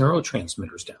break these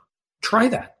neurotransmitters down. Try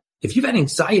that. If you've had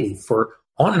anxiety for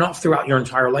on and off throughout your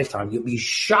entire lifetime, you'll be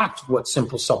shocked what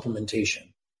simple supplementation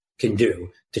can do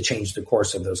to change the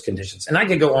course of those conditions. And I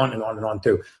could go on and on and on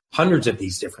through hundreds of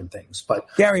these different things, but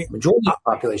Gary, the majority of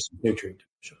the population is nutrient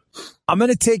deficient. I'm going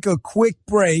to take a quick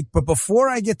break, but before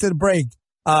I get to the break,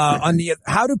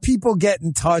 how do people get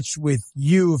in touch with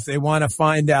you if they want to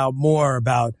find out more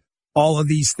about all of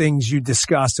these things you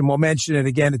discussed? And we'll mention it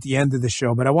again at the end of the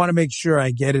show, but I want to make sure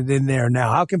I get it in there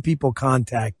now. How can people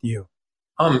contact you?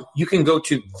 You can go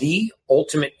to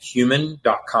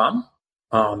theultimatehuman.com.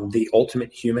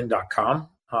 Theultimatehuman.com.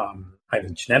 I have a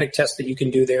genetic test that you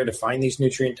can do there to find these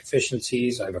nutrient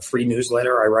deficiencies. I have a free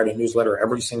newsletter. I write a newsletter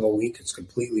every single week. It's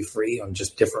completely free on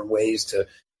just different ways to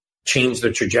change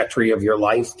the trajectory of your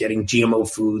life, getting GMO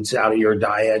foods out of your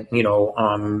diet,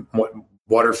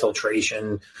 water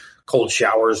filtration, cold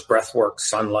showers, breath work,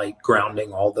 sunlight,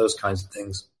 grounding, all those kinds of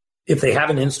things. If they have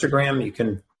an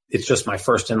Instagram, it's just my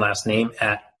first and last name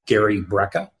at Gary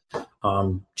Brecka.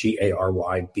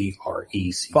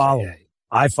 GaryBrecka.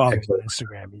 I follow him on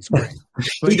Instagram. He's great.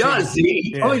 He does.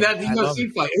 He knows he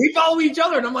fight. We follow each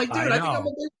other, and I'm like, dude, I think I'm a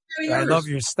big fan of yours. I love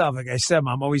your stuff. Like I said,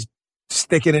 I'm always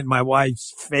sticking it in my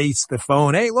wife's face, the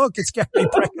phone. Hey, look, it's Gary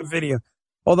Brecka video.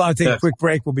 Hold on, take a quick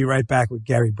break. We'll be right back with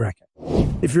Gary Brecka.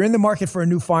 If you're in the market for a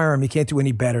new firearm, you can't do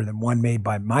any better than one made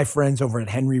by my friends over at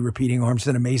Henry Repeating Arms. It's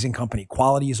an amazing company.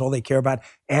 Quality is all they care about.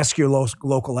 Ask your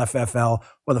local FFL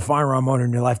or the firearm owner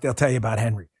in your life. They'll tell you about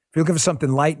Henry. If you're looking for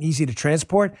something light and easy to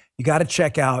transport, you got to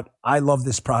check out, I love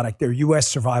this product, their U.S.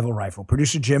 Survival Rifle.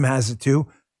 Producer Jim has it too.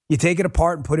 You take it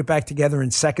apart and put it back together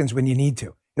in seconds when you need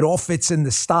to. It all fits in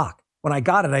the stock. When I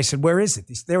got it, I said, where is it?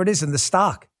 There it is in the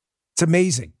stock. It's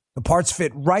amazing. The parts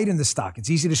fit right in the stock. It's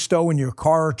easy to stow in your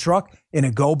car or truck in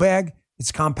a go bag. It's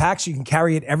compact, so you can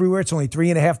carry it everywhere. It's only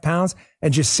 3.5 pounds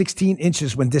and just 16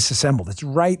 inches when disassembled. It's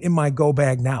right in my go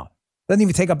bag now. Doesn't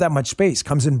even take up that much space.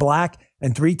 Comes in black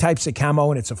and 3 types of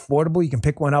camo, and it's affordable. You can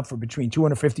pick one up for between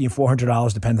 $250 and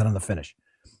 $400, depending on the finish.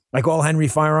 Like all Henry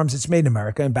firearms, it's made in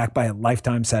America and backed by a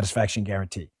lifetime satisfaction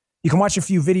guarantee. You can watch a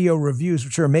few video reviews,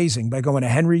 which are amazing, by going to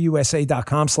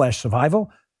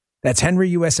henryusa.com/survival. That's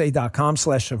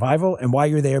henryusa.com/survival. And while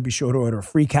you're there, be sure to order a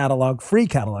free catalog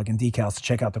and decals to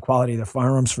check out the quality of their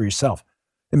firearms for yourself.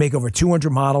 They make over 200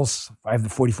 models. I have the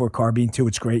 44 carbine too.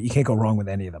 It's great. You can't go wrong with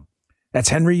any of them. That's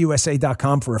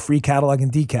henryusa.com for a free catalog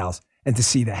and decals and to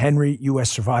see the Henry U.S.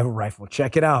 Survival Rifle.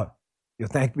 Check it out. You'll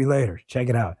thank me later. Check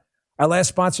it out. Our last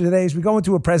sponsor today, as we go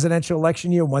into a presidential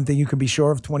election year, one thing you can be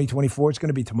sure of, 2024, it's going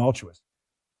to be tumultuous.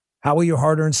 How will your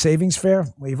hard-earned savings fare?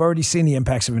 Well, you've already seen the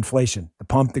impacts of inflation. The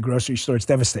pump, the grocery store, it's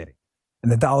devastating.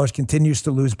 And the dollar continues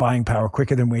to lose buying power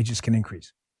quicker than wages can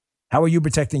increase. How are you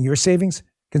protecting your savings?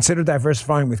 Consider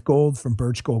diversifying with gold from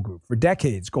Birch Gold Group. For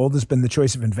decades, gold has been the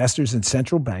choice of investors and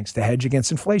central banks to hedge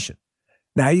against inflation.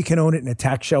 Now you can own it in a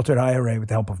tax-sheltered IRA with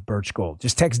the help of Birch Gold.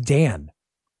 Just text DAN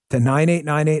to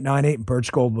 989898 and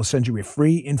Birch Gold will send you a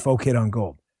free info kit on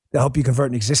gold. They'll help you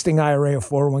convert an existing IRA or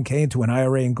 401k into an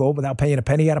IRA in gold without paying a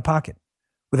penny out of pocket.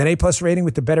 With an A-plus rating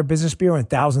with the Better Business Bureau and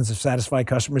thousands of satisfied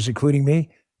customers, including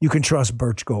me, you can trust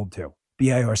Birch Gold too.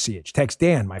 BIRCH. Text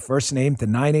Dan, my first name, to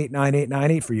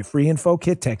 989898 for your free info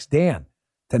kit. Text Dan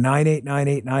to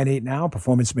 989898 now.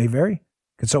 Performance may vary.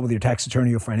 Consult with your tax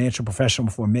attorney or financial professional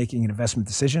before making an investment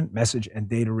decision. Message and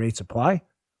data rates apply.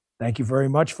 Thank you very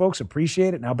much, folks.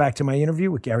 Appreciate it. Now back to my interview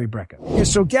with Gary Brecka. Yeah,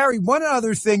 so, Gary, one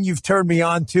other thing you've turned me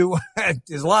on to,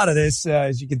 there's a lot of this.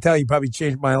 As you can tell, you probably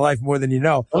changed my life more than you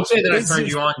know. Don't say that I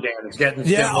turned you on, Dan. It's getting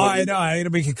I know.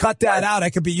 We can cut that out.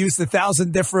 I could be used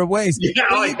 1,000 different ways.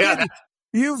 Yeah,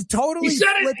 You've totally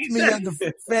flipped me on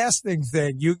the fasting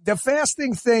thing. The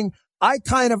fasting thing, I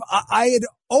had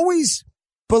always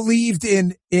believed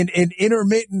in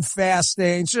intermittent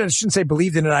fasting. I shouldn't say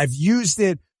believed in it. I've used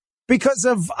it because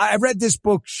I read this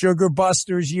book, Sugar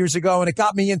Busters, years ago, and it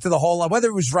got me into the whole, whether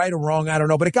it was right or wrong, I don't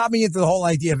know, but it got me into the whole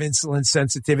idea of insulin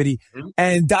sensitivity,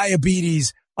 and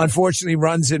diabetes, unfortunately,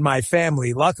 runs in my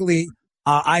family. Luckily,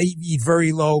 I eat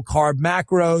very low carb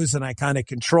macros and I kind of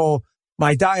control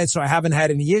my diet, so I haven't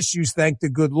had any issues, thank the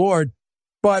good Lord.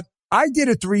 But I did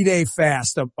a 3-day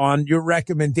fast on your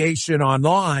recommendation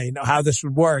online, how this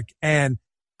would work. And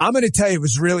I'm going to tell you, it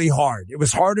was really hard. It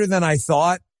was harder than I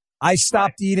thought. I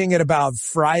stopped eating at about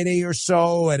Friday or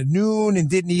so at noon and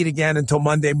didn't eat again until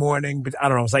Monday morning. But I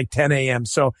don't know, it was like 10 a.m.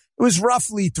 So it was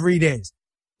roughly 3 days.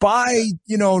 By,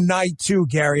 night 2,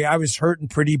 Gary, I was hurting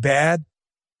pretty bad.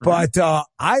 But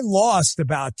I lost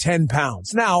about 10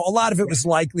 pounds. Now, a lot of it was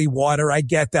likely water. I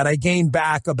get that. I gained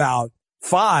back about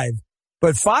 5.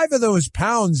 But 5 of those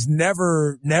pounds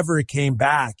never came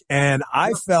back. And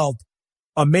I felt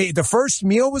amazing. The first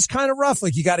meal was kind of rough.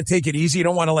 Like, you got to take it easy. You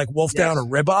don't want to wolf down a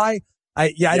ribeye. I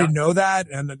didn't know that.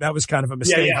 And that was kind of a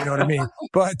mistake. You know what I mean?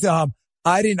 But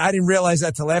I didn't realize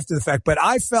that till after the fact. But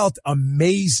I felt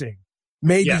amazing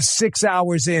maybe 6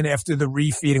 hours in after the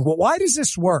refeeding. Well, why does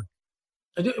this work?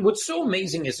 What's so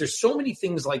amazing is there's so many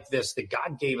things like this that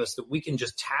God gave us that we can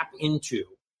just tap into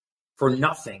for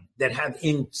nothing that have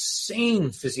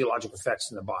insane physiological effects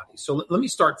in the body. So let me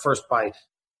start first by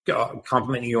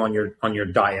complimenting you on your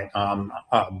diet.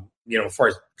 As far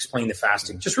as explaining the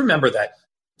fasting, just remember that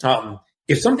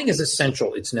if something is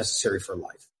essential, it's necessary for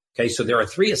life. Okay, so there are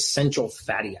 3 essential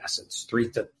fatty acids,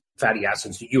 3 fatty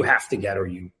acids that you have to get or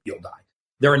you'll die.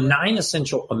 There are 9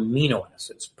 essential amino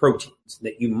acids, proteins,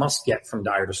 that you must get from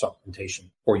diet or supplementation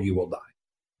or you will die.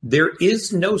 There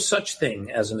is no such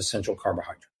thing as an essential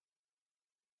carbohydrate.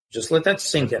 Just let that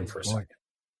sink in for a second.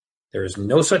 There is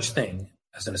no such thing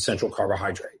as an essential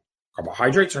carbohydrate.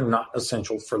 Carbohydrates are not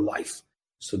essential for life.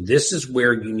 So this is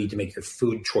where you need to make your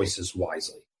food choices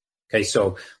wisely. Okay,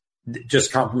 so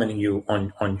just complimenting you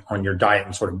on your diet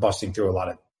and sort of busting through a lot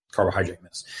of carbohydrate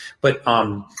myths. But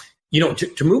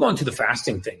to move on to the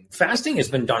fasting thing, fasting has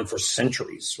been done for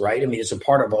centuries, right? I mean, it's a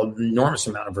part of an enormous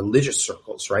amount of religious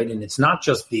circles, right? And it's not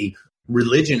just the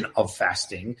religion of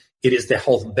fasting, it is the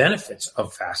health benefits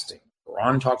of fasting. The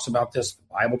Quran talks about this, the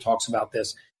Bible talks about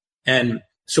this. And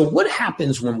so what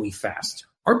happens when we fast?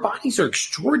 Our bodies are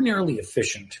extraordinarily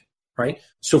efficient, right?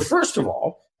 So first of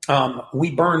all,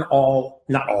 we burn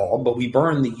we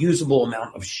burn the usable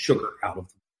amount of sugar out of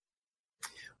them.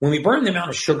 When we burn the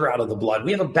amount of sugar out of the blood,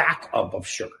 we have a backup of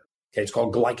sugar. Okay, it's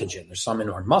called glycogen. There's some in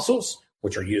our muscles,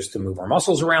 which are used to move our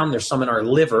muscles around. There's some in our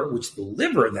liver, which the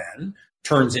liver then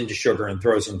turns into sugar and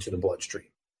throws into the bloodstream.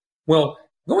 Well,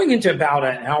 going into about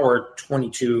an hour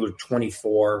 22 or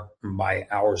 24, by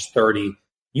hours 30,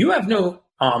 you have no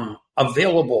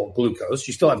available glucose.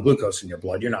 You still have glucose in your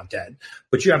blood. You're not dead,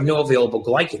 but you have no available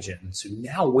glycogen. So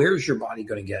now where's your body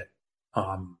going to get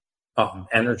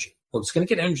energy? Well, it's going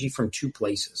to get energy from 2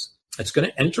 places. It's going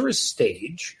to enter a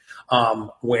stage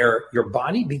where your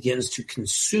body begins to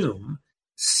consume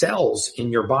cells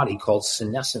in your body called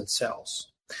senescent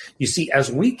cells. You see,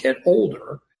 as we get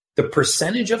older, the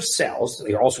percentage of cells,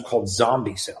 they're also called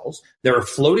zombie cells, that are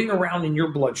floating around in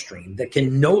your bloodstream that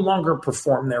can no longer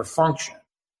perform their function,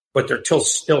 but they're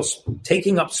still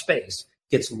taking up space,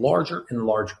 gets larger and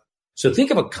larger. So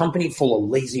think of a company full of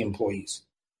lazy employees.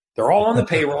 They're all on the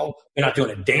payroll. They're not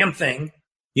doing a damn thing.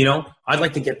 I'd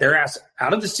like to get their ass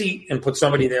out of the seat and put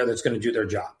somebody there that's going to do their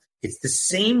job. It's the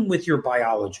same with your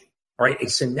biology, all right? A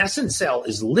senescent cell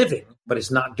is living, but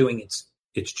it's not doing its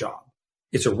job.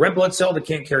 It's a red blood cell that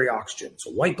can't carry oxygen. It's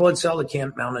a white blood cell that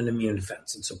can't mount an immune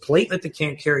defense. It's a platelet that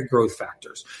can't carry growth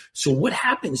factors. So what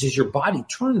happens is your body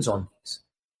turns on these,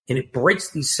 and it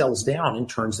breaks these cells down and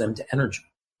turns them to energy.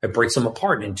 It breaks them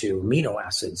apart into amino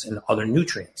acids and other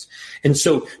nutrients. And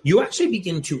so you actually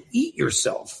begin to eat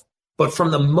yourself, but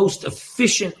from the most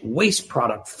efficient waste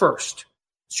product first.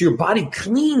 So your body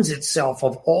cleans itself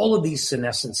of all of these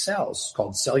senescent cells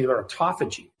called cellular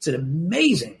autophagy. It's an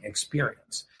amazing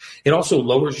experience. It also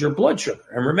lowers your blood sugar.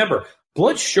 And remember,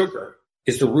 blood sugar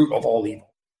is the root of all evil.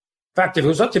 In fact, if it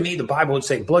was up to me, the Bible would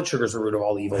say blood sugar is the root of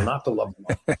all evil, not the love of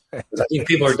money. Because I think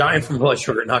people are dying from blood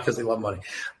sugar, not because they love money.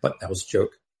 But that was a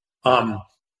joke.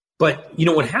 But,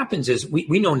 what happens is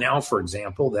we know now, for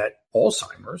example, that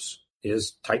Alzheimer's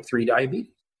is type 3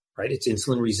 diabetes, right? It's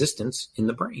insulin resistance in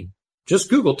the brain. Just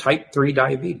Google type 3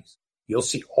 diabetes. You'll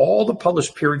see all the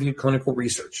published peer-reviewed clinical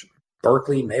research.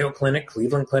 Berkeley, Mayo Clinic,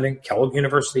 Cleveland Clinic, Kellogg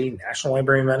University, National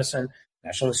Library of Medicine,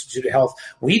 National Institute of Health.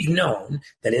 We've known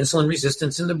that insulin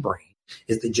resistance in the brain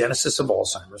is the genesis of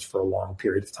Alzheimer's for a long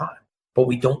period of time. But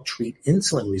we don't treat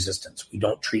insulin resistance. We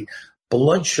don't treat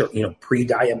blood sugar,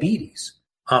 pre-diabetes.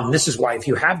 This is why if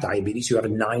you have diabetes, you have a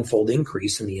 9-fold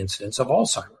increase in the incidence of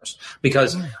Alzheimer's.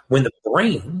 Because when the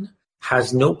brain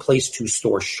has no place to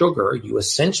store sugar, you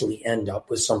essentially end up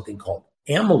with something called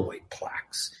amyloid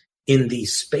plaques in the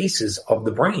spaces of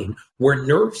the brain where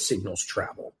nerve signals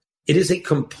travel. It is a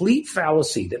complete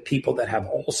fallacy that people that have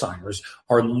Alzheimer's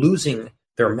are losing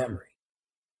their memory.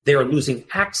 They are losing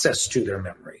access to their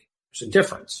memory. There's a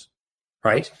difference,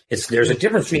 right? There's a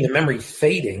difference between the memory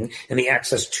fading and the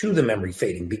access to the memory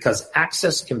fading, because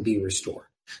access can be restored.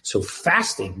 So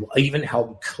fasting will even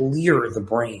help clear the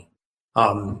brain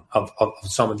of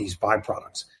some of these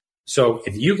byproducts. So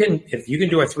if you can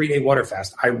do a 3-day water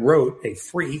fast, I wrote a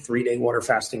free 3-day water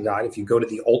fasting guide. If you go to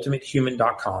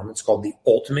theultimatehuman.com, it's called The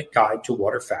Ultimate Guide to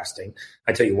Water Fasting.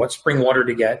 I tell you what spring water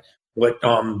to get, what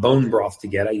bone broth to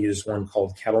get. I use one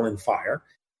called Kettle and Fire.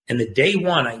 And the day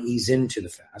 1, I ease into the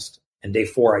fast, and day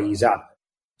 4, I ease out of it.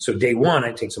 So day 1,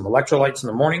 I take some electrolytes in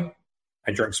the morning.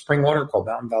 I drink spring water called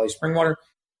Mountain Valley Spring Water.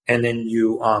 And then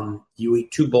you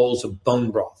eat 2 bowls of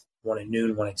bone broth, one at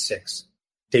noon, one at 6.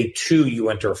 Day 2, you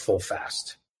enter a full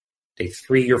fast. Day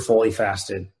 3, you're fully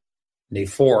fasted. Day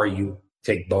 4, you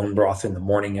take bone broth in the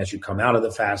morning as you come out of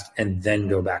the fast, and then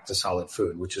go back to solid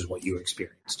food, which is what you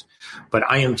experienced. But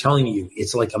I am telling you,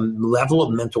 it's like a level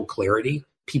of mental clarity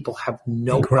people have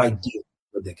no idea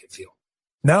what they could feel.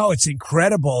 No, it's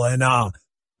incredible. And,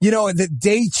 the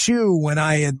day 2, when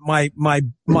I had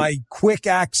my quick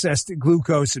access to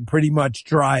glucose had pretty much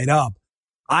dried up,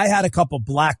 I had a cup of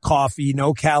black coffee,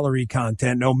 no calorie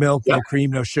content, no milk, no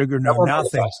cream, no sugar, no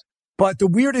nothing. But the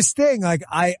weirdest thing, like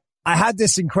I had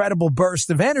this incredible burst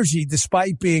of energy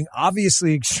despite being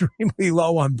obviously extremely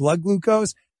low on blood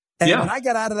glucose. And when I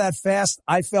got out of that fast,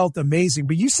 I felt amazing.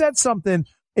 But you said something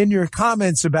in your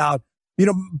comments about,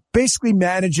 basically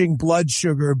managing blood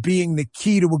sugar being the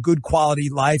key to a good quality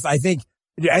life. I think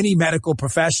any medical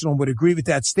professional would agree with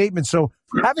that statement. So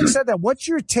having said that, what's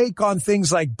your take on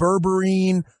things like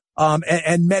berberine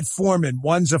and metformin?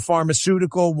 One's a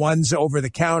pharmaceutical, one's over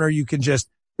the counter.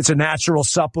 It's a natural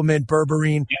supplement,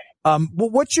 berberine.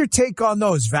 What's your take on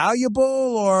those? Valuable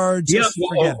or just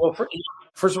forget it?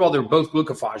 First of all, they're both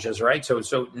glucophages, right? So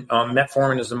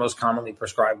metformin is the most commonly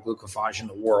prescribed glucophage in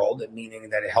the world, meaning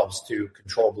that it helps to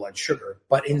control blood sugar.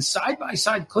 But in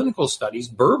side-by-side clinical studies,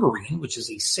 berberine, which is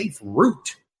a safe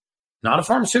route, not a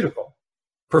pharmaceutical,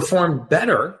 performed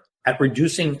better at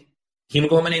reducing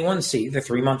hemoglobin A1C, the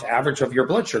 3-month average of your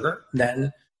blood sugar,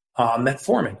 than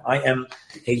metformin. I am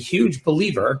a huge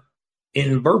believer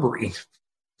in berberine.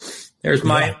 There's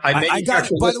my. I got.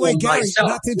 By the way, Gary,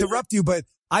 not to interrupt you, but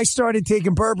I started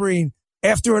taking berberine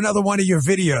after another one of your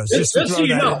videos. Just so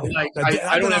you know,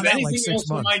 I don't have anything else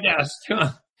on my desk.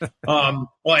 Well,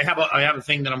 I have a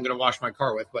thing that I'm going to wash my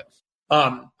car with, but I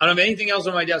don't have anything else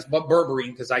on my desk but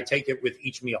berberine because I take it with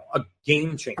each meal. A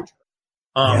game changer.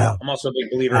 I'm also a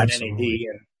big believer in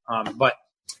NAD, but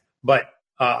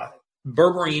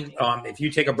berberine. If you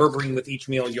take a berberine with each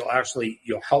meal, you'll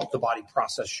help the body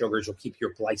process sugars. You'll keep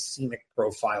your glycemic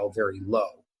profile very low.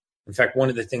 In fact, one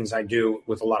of the things I do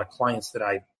with a lot of clients that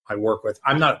I work with,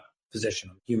 I'm not a physician,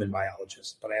 I'm a human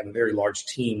biologist, but I have a very large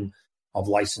team of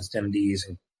licensed MDs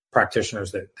and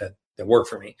practitioners that work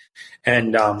for me.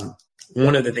 And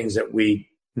one of the things that we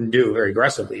do very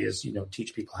aggressively is,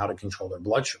 teach people how to control their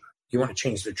blood sugar. You want to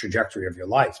change the trajectory of your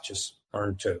life, just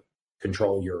learn to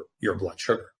control your blood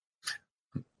sugar.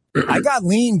 I got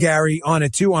lean, Gary, on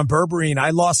it too, on berberine.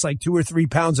 I lost like 2 or 3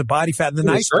 pounds of body fat. And the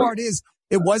nice part is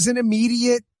it wasn't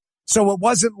immediate. So it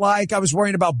wasn't like I was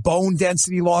worrying about bone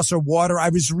density loss or water. I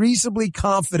was reasonably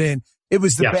confident it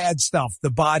was the bad stuff, the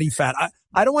body fat.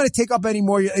 I don't want to take up any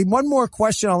more. One more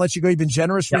question. I'll let you go. You've been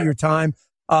generous with your time.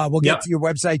 We'll get to your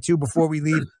website too before we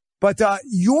leave. But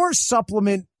your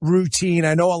supplement routine,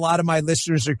 I know a lot of my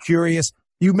listeners are curious.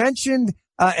 You mentioned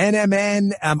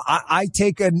NMN. I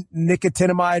take a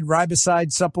nicotinamide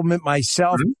riboside supplement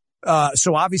myself.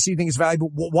 So obviously you think it's valuable.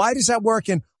 Why does that work?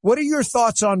 And what are your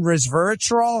thoughts on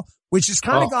resveratrol, which has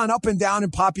kind of gone up and down in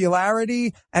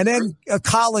popularity? And then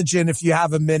collagen, if you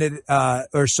have a minute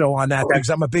or so on that, because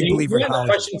I'm a big believer in collagen. You have a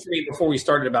question for me before we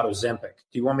started about Ozempic.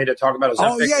 Do you want me to talk about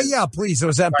Ozempic? Oh, yeah, please.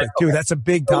 Ozempic, too. That's a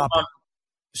big topic.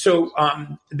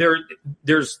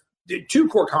 There's two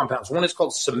core compounds. One is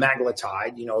called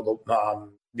semaglutide,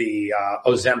 the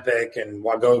Ozempic and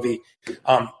Wegovy.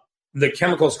 The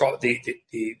chemical is called,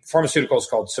 the pharmaceutical is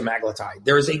called semaglutide.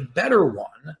 There is a better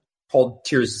one called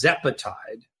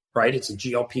tirzepatide, right? It's a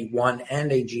GLP-1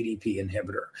 and a GDP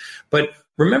inhibitor. But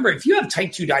remember, if you have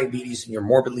type 2 diabetes and you're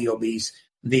morbidly obese,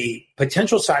 the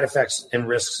potential side effects and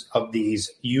risks of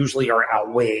these usually are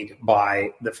outweighed by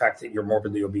the fact that you're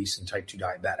morbidly obese and type 2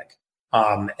 diabetic.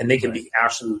 And they can be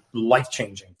absolute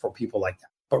life-changing for people like that.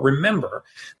 But remember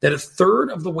that a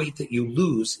third of the weight that you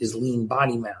lose is lean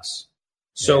body mass.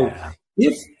 So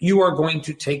if you are going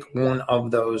to take one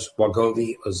of those,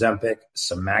 Wegovy, Ozempic,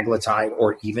 semaglutide,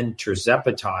 or even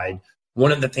tirzepatide,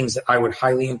 one of the things that I would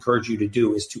highly encourage you to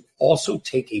do is to also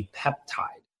take a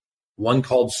peptide, one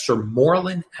called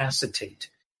sermorelin acetate.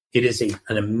 It is an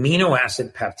amino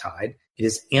acid peptide. It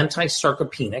is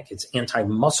anti-sarcopenic. It's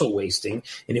anti-muscle wasting,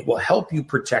 and it will help you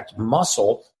protect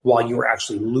muscle while you're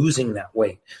actually losing that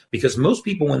weight. Because most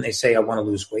people, when they say, I want to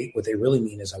lose weight, what they really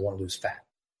mean is I want to lose fat.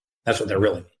 That's what they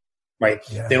really mean, right?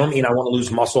 Yeah. They don't mean I want to lose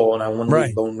muscle and I want to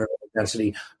lose bone mineral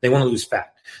density. They want to lose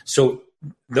fat. So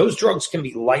those drugs can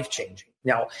be life-changing.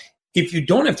 Now, if you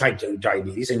don't have type 2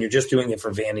 diabetes and you're just doing it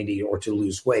for vanity or to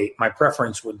lose weight, my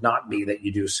preference would not be that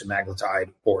you do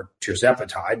semaglutide or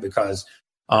tirzepatide, because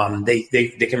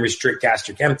they can restrict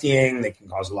gastric emptying. They can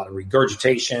cause a lot of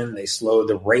regurgitation. They slow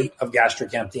the rate of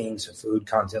gastric emptying, so food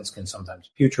contents can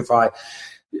sometimes putrefy.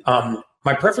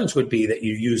 My preference would be that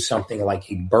you use something like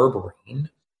a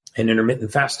berberine and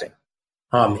intermittent fasting.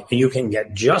 And you can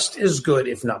get just as good,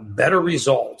 if not better,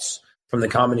 results from the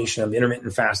combination of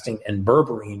intermittent fasting and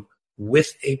berberine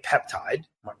with a peptide.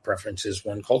 My preference is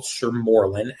one called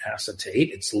sermorelin acetate.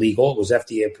 It's legal. It was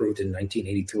FDA approved in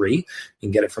 1983. You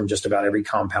can get it from just about every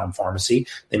compound pharmacy.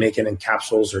 They make it in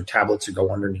capsules or tablets that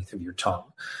go underneath of your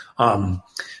tongue.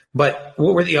 But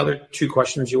what were the other two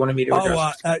questions you wanted me to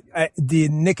address? The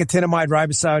nicotinamide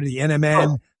riboside, the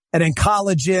NMN, and then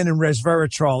collagen and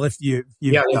resveratrol, if you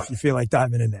feel like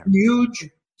diving in there.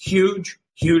 Huge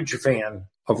fan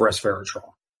of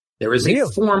resveratrol. There is a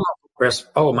form of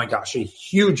a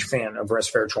huge fan of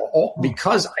resveratrol,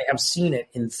 because I have seen it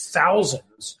in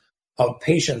thousands of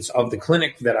patients of the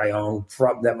clinic that I own,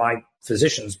 that my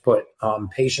physicians put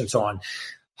patients on.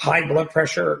 High blood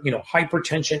pressure,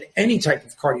 hypertension, any type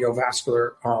of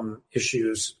cardiovascular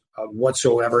issues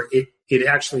whatsoever. It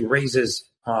actually raises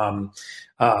a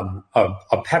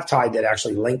peptide that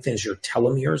actually lengthens your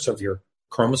telomeres of your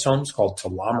chromosomes, called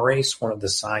telomerase. One of the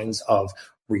signs of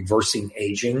reversing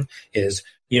aging is,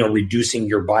 reducing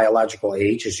your biological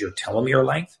age is your telomere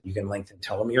length. You can lengthen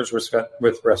telomeres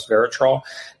with resveratrol.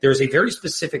 There's a very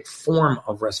specific form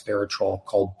of resveratrol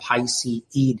called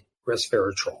piceid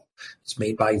resveratrol. It's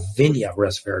made by Vinia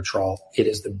resveratrol. It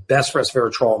is the best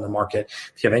resveratrol on the market.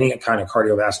 If you have any kind of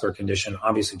cardiovascular condition,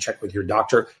 obviously check with your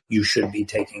doctor. You should be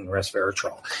taking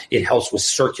resveratrol. It helps with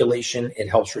circulation. It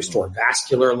helps restore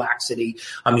vascular laxity.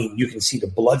 I mean, you can see the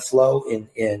blood flow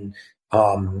in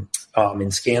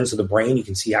scans of the brain. You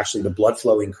can see actually the blood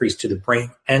flow increase to the brain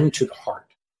and to the heart.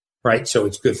 Right. So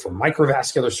it's good for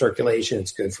microvascular circulation.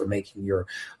 It's good for making your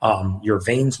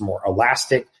veins more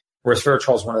elastic.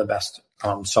 Resveratrol is one of the best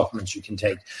supplements you can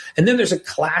take. And then there's a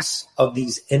class of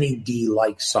these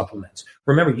NAD-like supplements.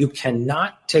 Remember, you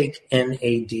cannot take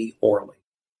NAD orally.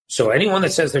 So anyone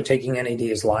that says they're taking NAD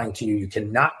is lying to you. You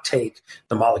cannot take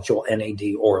the molecule NAD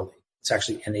orally. It's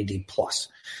actually NAD+.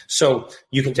 So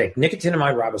you can take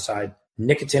nicotinamide riboside,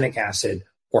 nicotinic acid,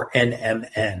 or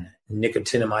NMN,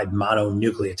 nicotinamide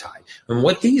mononucleotide. And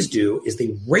what these do is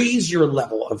they raise your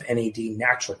level of NAD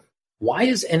naturally. Why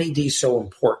is NAD so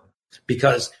important?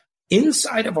 Because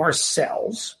inside of our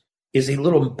cells is a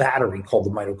little battery called the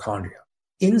mitochondria.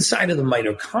 Inside of the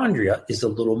mitochondria is a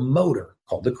little motor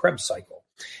called the Krebs cycle.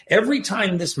 Every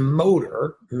time this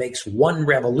motor makes one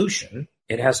revolution,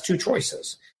 it has two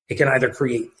choices. It can either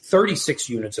create 36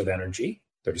 units of energy,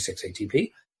 36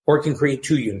 ATP, or it can create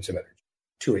 2 units of energy,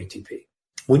 2 ATP.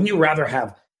 Wouldn't you rather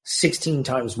have 16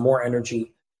 times more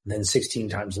energy than 16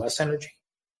 times less energy?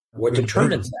 What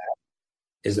determines that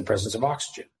is the presence of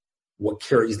oxygen. What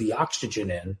carries the oxygen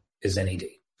in is NAD.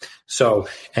 So,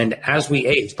 and as we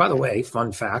age, by the way,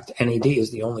 fun fact, NAD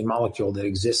is the only molecule that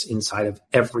exists inside of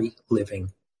every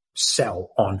living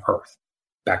cell on Earth.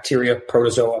 Bacteria,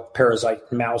 protozoa,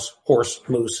 parasite, mouse, horse,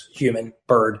 moose, human,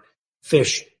 bird,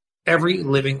 fish, every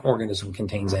living organism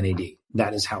contains NAD.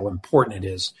 That is how important it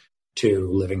is to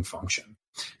living function.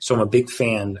 So I'm a big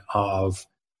fan of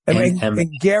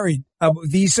and Gary,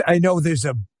 I know there's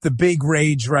the big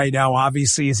rage right now,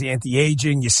 obviously, is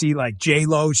anti-aging. You see like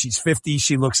J-Lo, she's 50,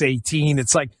 she looks 18.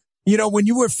 It's like You know, when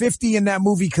you were 50 in that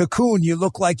movie Cocoon, you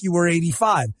look like you were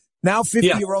 85. Now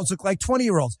 50-year-olds look like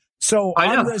 20-year-olds. So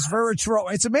on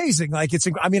resveratrol, it's amazing. Like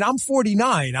I'm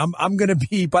 49. I'm going to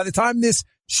be, by the time this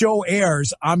show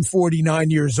airs, I'm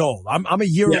 49 years old. I'm a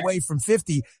year away from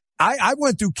 50. I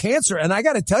went through cancer, and I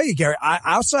got to tell you, Gary,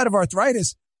 outside of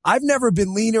arthritis, I've never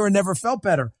been leaner and never felt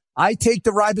better. I take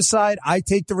the riboside. I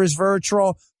take the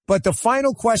resveratrol. But the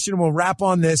final question, we'll wrap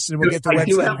on this, and we'll get the website. I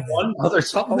do have one other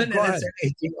supplement, and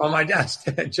it's on my desk.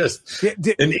 And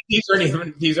these aren't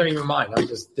even mine.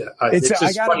 it's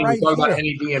just funny. We talk about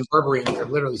NAD and berberine, and they're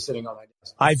literally sitting on my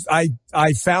desk.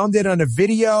 I found it on a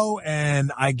video,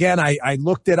 and again, I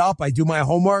looked it up. I do my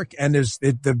homework, and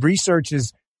the research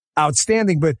is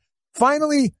outstanding. But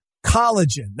finally,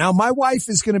 collagen. Now, my wife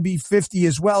is going to be 50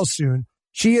 as well soon.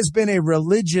 She has been a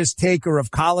religious taker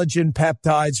of collagen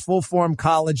peptides, full-form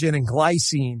collagen, and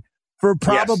glycine for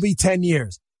probably 10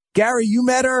 years. Gary, you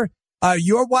met her.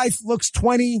 Your wife looks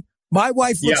 20. My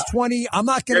wife looks 20. I'm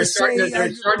not going to say, but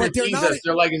they're not.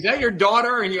 They're like, is that your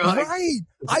daughter? And you're like, right.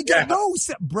 I get no,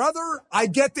 brother. I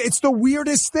get it's the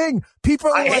weirdest thing.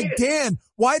 People are like, Dan,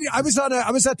 I was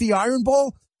at the Iron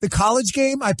Bowl, the college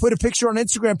game. I put a picture on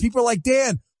Instagram. People are like,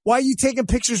 Dan, why are you taking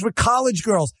pictures with college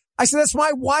girls? I said, that's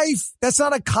my wife. That's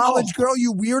not a college girl,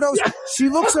 you weirdos. Yeah. She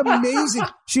looks amazing.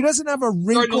 She doesn't have a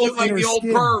wrinkle in her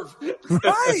skin.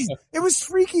 Right. It was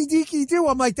freaky deaky do.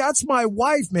 I'm like, that's my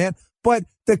wife, man. But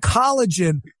the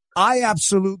collagen, I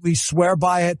absolutely swear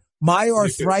by it. My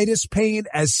arthritis pain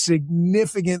has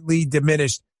significantly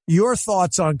diminished. Your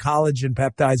thoughts on collagen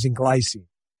peptides and glycine?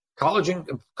 Collagen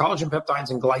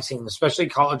peptides and glycine, especially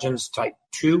collagens type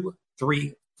 2,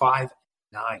 3, 5,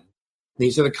 9.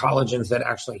 These are the collagens that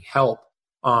actually help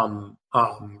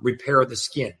repair the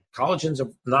skin. Collagens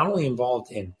are not only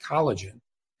involved in collagen,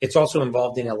 it's also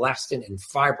involved in elastin and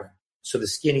fibrin. So the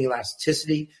skin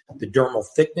elasticity, the dermal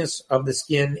thickness of the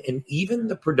skin, and even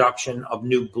the production of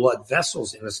new blood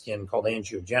vessels in the skin called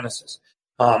angiogenesis.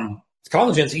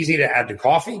 Collagen's easy to add to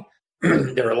coffee.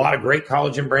 There are a lot of great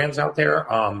collagen brands out there.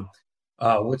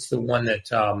 What's the one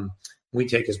that we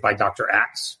take is by Dr.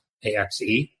 Axe,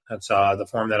 A-X-E. That's the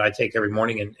form that I take every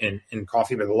morning in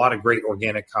coffee. But a lot of great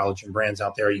organic collagen brands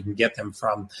out there. You can get them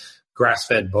from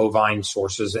grass-fed bovine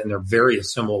sources, and they're very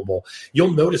assimilable.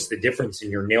 You'll notice the difference in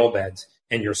your nail beds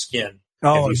and your skin.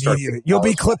 Oh, you'll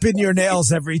be clipping your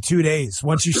nails every 2 days.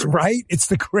 Once you right, it's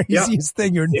the craziest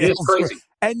thing. Your nails,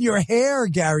 and your hair,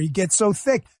 Gary, gets so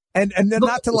thick. And then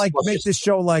not to like make this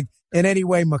show like in any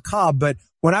way macabre, but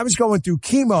when I was going through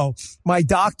chemo, my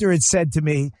doctor had said to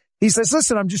me, he says,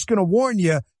 "Listen, I'm just going to warn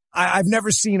you. I've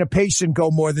never seen a patient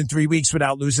go more than 3 weeks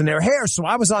without losing their hair." So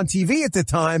I was on TV at the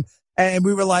time, and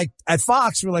we were like, at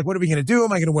Fox, we were like, what are we going to do?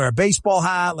 Am I going to wear a baseball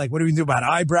hat? Like, what are we going to do about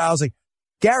eyebrows? Like,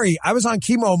 Gary, I was on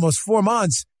chemo almost 4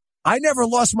 months. I never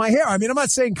lost my hair. I mean, I'm not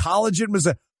saying collagen was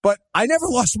but I never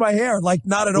lost my hair. Like,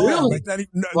 not at all. Really? Like,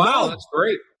 wow, that's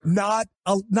great. Not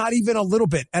even a little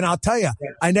bit. And I'll tell you,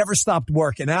 I never stopped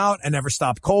working out. I never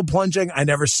stopped cold plunging. I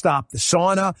never stopped the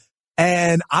sauna.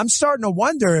 And I'm starting to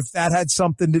wonder if that had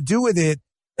something to do with it.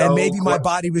 And maybe my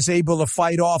body was able to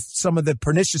fight off some of the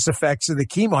pernicious effects of the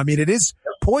chemo. I mean, it is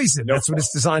poison. That's what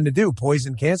it's designed to do,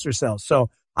 poison cancer cells. So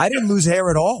I didn't lose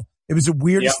hair at all. It was the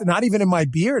weirdest, not even in my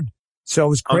beard. So it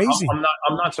was crazy. I'm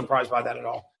not surprised by that at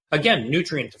all. Again,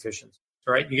 nutrient deficiency,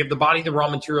 right? You give the body the raw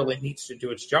material it needs to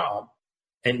do its job,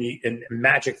 and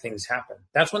magic things happen.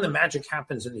 That's when the magic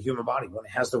happens in the human body, when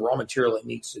it has the raw material it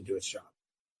needs to do its job.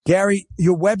 Gary,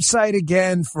 your website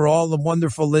again for all the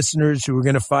wonderful listeners who are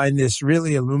going to find this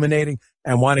really illuminating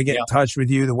and want to get in touch with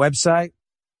you. The website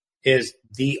is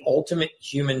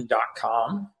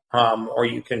theultimatehuman.com, or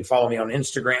you can follow me on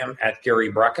Instagram at Gary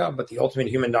Brecka. But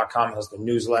theultimatehuman.com has the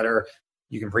newsletter.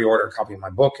 You can pre-order a copy of my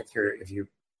book if you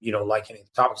don't like any of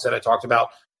the topics that I talked about.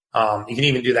 You can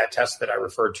even do that test that I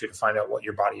referred to find out what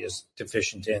your body is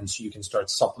deficient in, so you can start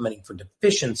supplementing for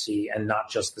deficiency and not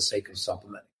just the sake of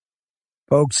supplementing.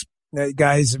 Folks,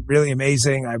 guys, really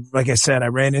amazing. Like I said, I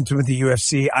ran into him at the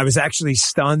UFC. I was actually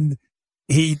stunned.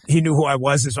 He knew who I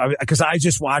was because I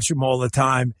just watch him all the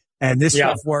time. And this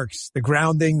stuff works. The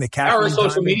grounding, the caffeine. Our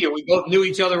social media, we both knew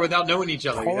each other without knowing each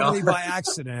other. Totally by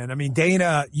accident. I mean,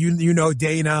 Dana, you know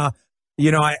Dana.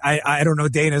 You know, I don't know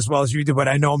Dana as well as you do, but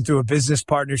I know him through a business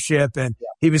partnership. And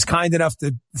he was kind enough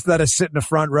to let us sit in the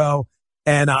front row.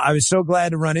 And I was so glad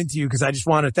to run into you because I just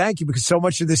want to thank you because so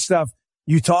much of this stuff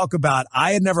you talk about,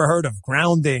 I had never heard of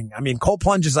grounding. I mean, cold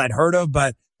plunges I'd heard of,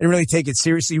 but I didn't really take it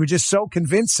seriously. You were just so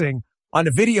convincing on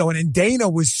the video. And then Dana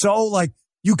was so like,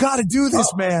 you got to do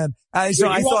this, man. So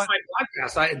I thought my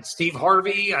podcast, I had Steve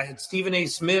Harvey, I had Stephen A.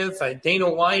 Smith, I had Dana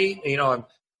White,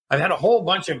 I've had a whole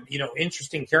bunch of,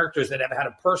 interesting characters that have had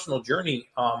a personal journey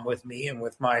with me and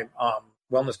with my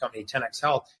wellness company, 10X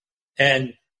Health.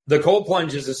 And the cold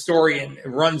plunge is a story and it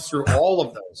runs through all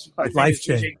of those. Life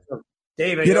change.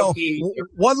 David,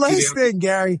 one last thing,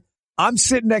 Gary. I'm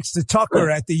sitting next to Tucker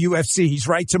at the UFC. He's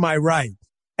right to my right.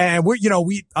 And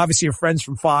we obviously are friends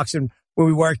from Fox and when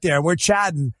we work there, and we're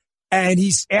chatting. And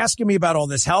he's asking me about all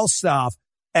this health stuff.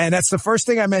 And that's the first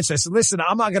thing I mentioned. I said, listen,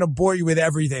 I'm not going to bore you with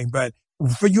everything, but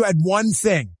for you had one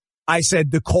thing. I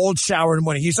said, the cold shower in the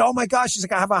morning. He's, oh my gosh. He's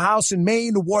like, I have a house in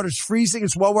Maine. The water's freezing.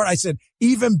 It's well worth. I said,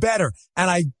 even better. And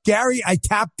I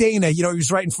tapped Dana. He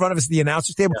was right in front of us at the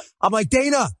announcer's table. Yeah. I'm like,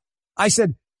 Dana, I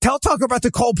said, tell Tucker about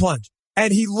the cold plunge.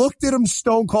 And he looked at him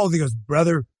stone cold. He goes,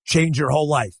 brother, change your whole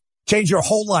life. Change your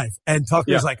whole life. And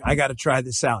Tucker's like, I got to try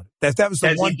this out. That was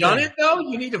the one. Has he done it though?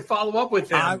 You need to follow up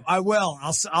with him. I will.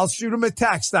 I'll shoot him a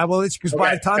text. I will, because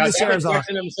by the time this airs on. I've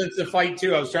been him since the fight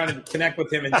too. I was trying to connect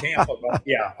with him in Tampa, but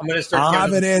yeah, I'm going to start. I'll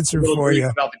have an answer for you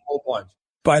about the cold plunge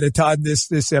by the time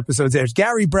this episode airs.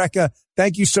 Gary Brecka,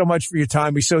 thank you so much for your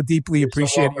time. We so deeply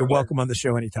appreciate your welcome on the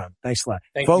show anytime. Thanks a lot.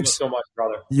 Thank you so much,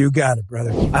 brother. You got it, brother.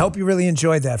 I hope you really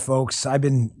enjoyed that, folks. I've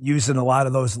been using a lot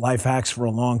of those life hacks for a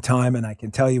long time, and I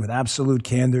can tell you with absolute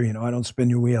candor, I don't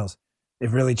spin your wheels.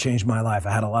 They've really changed my life.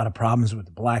 I had a lot of problems with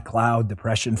the black cloud,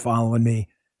 depression following me,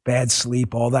 bad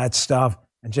sleep, all that stuff.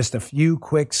 And just a few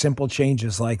quick, simple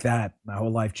changes like that, my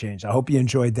whole life changed. I hope you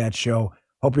enjoyed that show.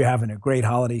 Hope you're having a great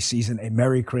holiday season, a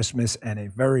Merry Christmas, and a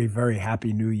very, very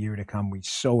happy New Year to come. We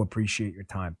so appreciate your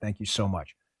time. Thank you so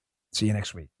much. See you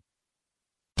next week.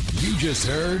 You just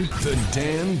heard the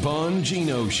Dan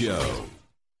Bongino Show.